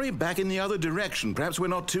 hurry back in the other direction. Perhaps we're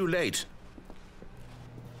not too late.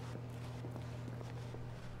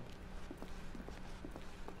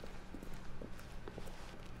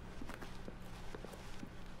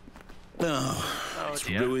 Oh, it's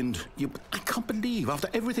dear. ruined. I can't believe, after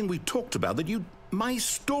everything we talked about, that my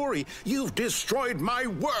story, you've destroyed my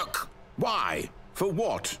work. Why? For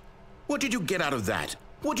what? What did you get out of that?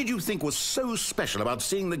 What did you think was so special about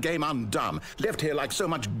seeing the game undone, left here like so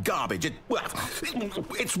much garbage?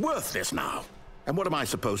 It's worthless now. And what am I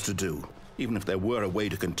supposed to do? Even if there were a way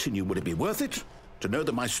to continue, would it be worth it? To know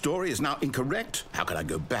that my story is now incorrect? How can I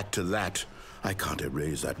go back to that? I can't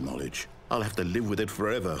erase that knowledge. I'll have to live with it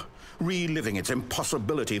forever, reliving its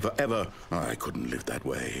impossibility forever. I couldn't live that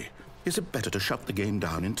way. Is it better to shut the game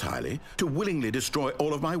down entirely? To willingly destroy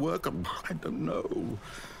all of my work? I don't know.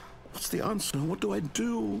 What's the answer? What do I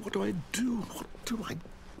do? What do I do? What do I...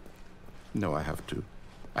 No, I have to.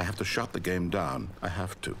 I have to shut the game down. I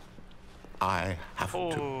have to. I have to.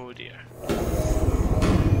 Oh dear.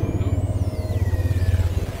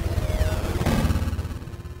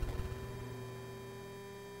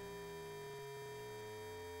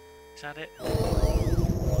 Is that it? Oh,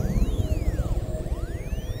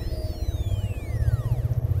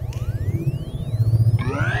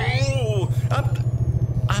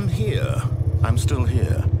 I'm here. I'm still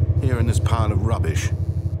here. Here in this pile of rubbish.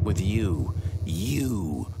 With you.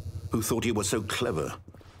 You, who thought you were so clever.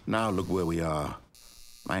 Now look where we are.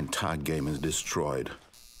 My entire game is destroyed.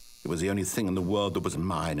 It was the only thing in the world that was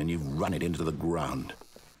mine, and you've run it into the ground.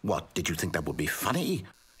 What, did you think that would be funny?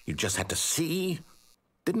 You just had to see?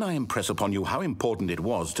 Didn't I impress upon you how important it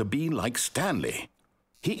was to be like Stanley?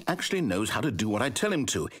 He actually knows how to do what I tell him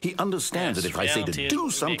to. He understands that if I say to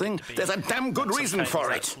do something, there's a damn good reason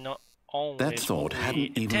for it. That thought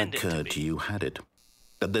hadn't even occurred to you, had it?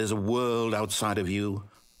 That there's a world outside of you?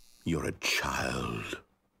 You're a child.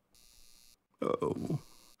 Oh,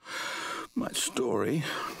 my story.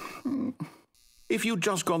 If you'd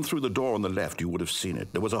just gone through the door on the left, you would have seen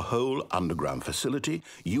it. There was a whole underground facility.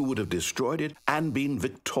 You would have destroyed it and been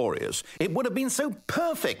victorious. It would have been so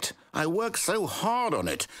perfect. I worked so hard on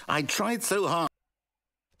it. I tried so hard.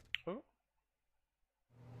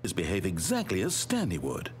 Behave exactly as Stanley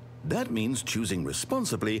would. That means choosing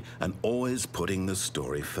responsibly and always putting the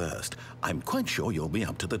story first. I'm quite sure you'll be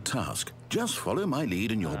up to the task. Just follow my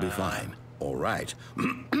lead and you'll be fine. All right.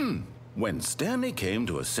 When Stanley came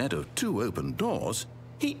to a set of 2 open doors,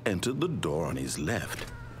 he entered the door on his left.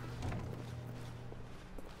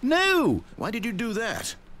 No! Why did you do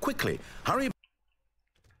that? Quickly, hurry.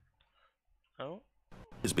 Oh?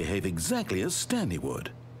 Behave exactly as Stanley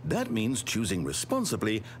would. That means choosing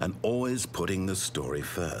responsibly and always putting the story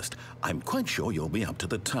first. I'm quite sure you'll be up to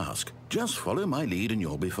the task. Just follow my lead and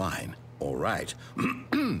you'll be fine. All right.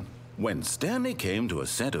 When Stanley came to a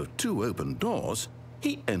set of 2 open doors,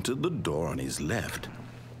 he entered the door on his left.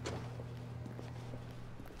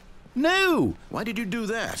 No! Why did you do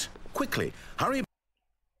that? Quickly, hurry.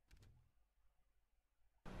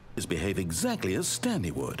 Behave exactly as Stanley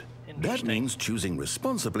would. That means choosing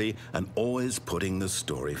responsibly and always putting the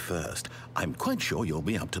story first. I'm quite sure you'll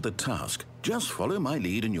be up to the task. Just follow my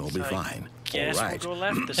lead and you'll be fine. All right. We'll go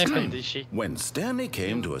left this time. When Stanley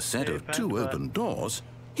came to a set of 2 open doors,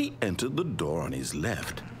 he entered the door on his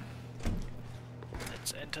left.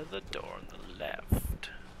 Let's enter the door on the left.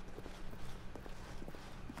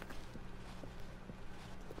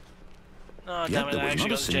 Oh, damn Yet it, there I was actually not a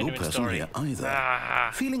got a single genuine person story. here either.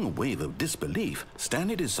 Ah. Feeling a wave of disbelief,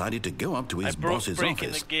 Stanley decided to go up to his broke boss's breaking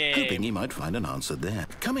office, the game. hoping he might find an answer there.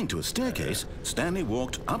 Coming to a staircase, Stanley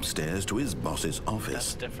walked upstairs to his boss's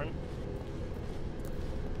office. That's different.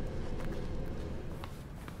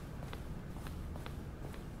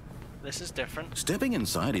 This is different. Stepping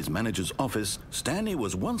inside his manager's office, Stanley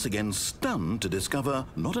was once again stunned to discover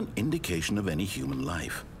not an indication of any human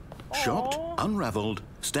life. Shocked, unraveled,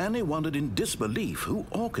 Stanley wondered in disbelief who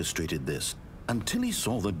orchestrated this, until he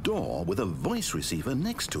saw the door with a voice receiver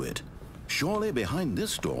next to it. Surely behind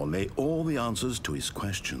this door lay all the answers to his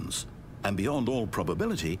questions. And beyond all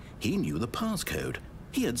probability, he knew the passcode.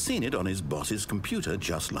 He had seen it on his boss's computer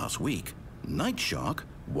just last week. Night Shark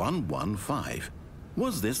 115.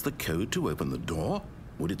 Was this the code to open the door?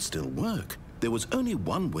 Would it still work? There was only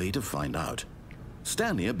one way to find out.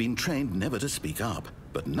 Stanley had been trained never to speak up,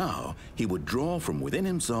 but now he would draw from within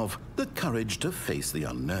himself the courage to face the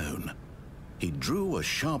unknown. He drew a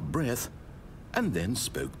sharp breath and then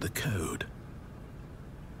spoke the code.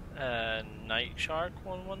 Night Shark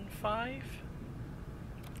 115?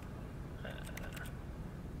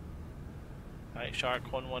 Night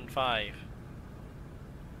Shark 115.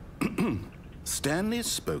 Stanley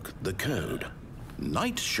spoke the code.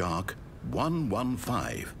 Night Shark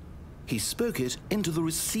 115. He spoke it into the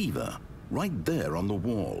receiver, right there on the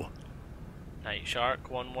wall. Night Shark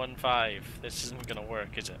 115. This isn't gonna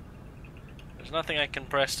work, is it? There's nothing I can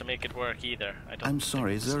press to make it work either. I'm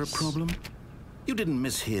sorry, is there a problem? You didn't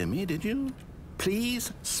mishear me, did you?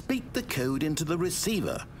 Please speak the code into the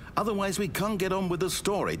receiver. Otherwise we can't get on with the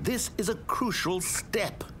story. This is a crucial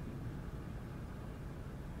step.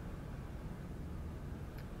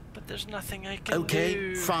 But there's nothing I can do.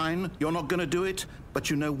 Okay, fine. You're not going to do it. But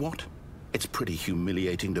you know what? It's pretty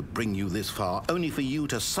humiliating to bring you this far, only for you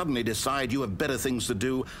to suddenly decide you have better things to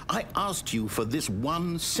do. I asked you for this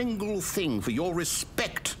one single thing, for your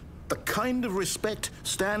respect. The kind of respect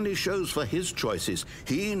Stanley shows for his choices.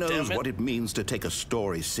 He knows what it means to take a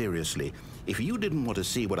story seriously. If you didn't want to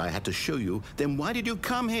see what I had to show you, then why did you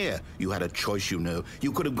come here? You had a choice, you know.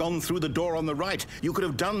 You could have gone through the door on the right. You could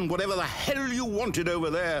have done whatever the hell you wanted over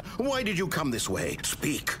there. Why did you come this way?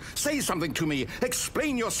 Speak. Say something to me.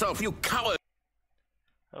 Explain yourself, you coward.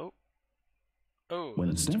 Oh,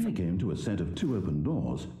 When Stanley came to a set of two open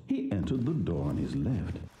doors, he entered the door on his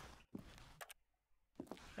left.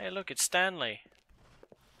 Hey, look, it's Stanley.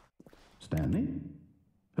 Stanley?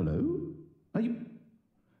 Hello? Are you...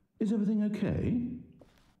 Is everything okay?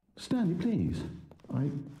 Stanley, please.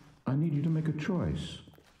 I need you to make a choice.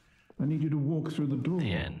 I need you to walk through the door.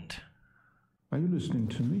 The end. Are you listening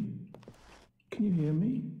to me? Can you hear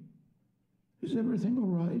me? Is everything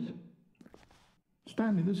all right?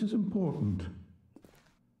 Stanley, this is important.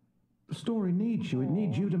 The story needs you. It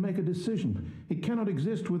needs you to make a decision. It cannot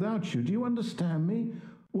exist without you. Do you understand me?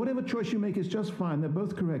 Whatever choice you make is just fine. They're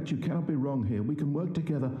both correct. You cannot be wrong here. We can work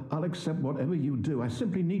together. I'll accept whatever you do. I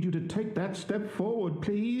simply need you to take that step forward,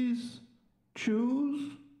 please.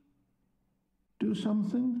 Choose. Do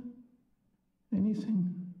something.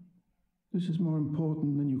 Anything. This is more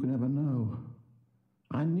important than you can ever know.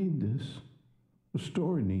 I need this. The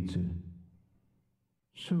story needs it.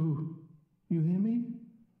 So, you hear me?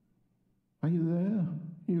 Are you there?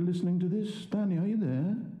 Are you listening to this? Stanley, are you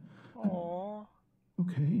there? Aww.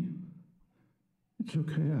 Okay. It's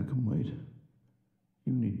okay, I can wait.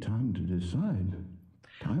 You need time to decide.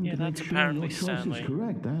 Time Yeah, to that's make sure apparently your choice Stanley. is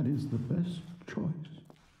correct. That is the best choice.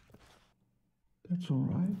 That's all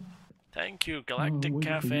right. Thank you, I'll Galactic wait for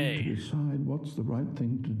you Cafe. to decide what's the right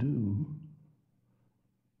thing to do.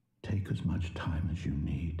 Take as much time as you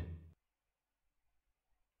need.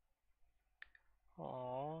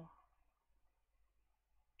 Aww.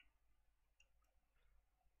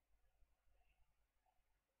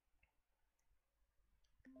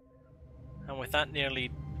 And with that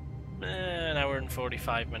nearly an hour and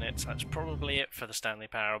 45 minutes, that's probably it for the Stanley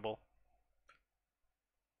Parable.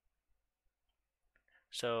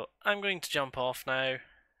 So I'm going to jump off now,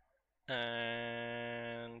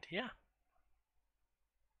 and yeah.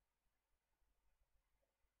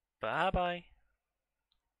 Bye bye.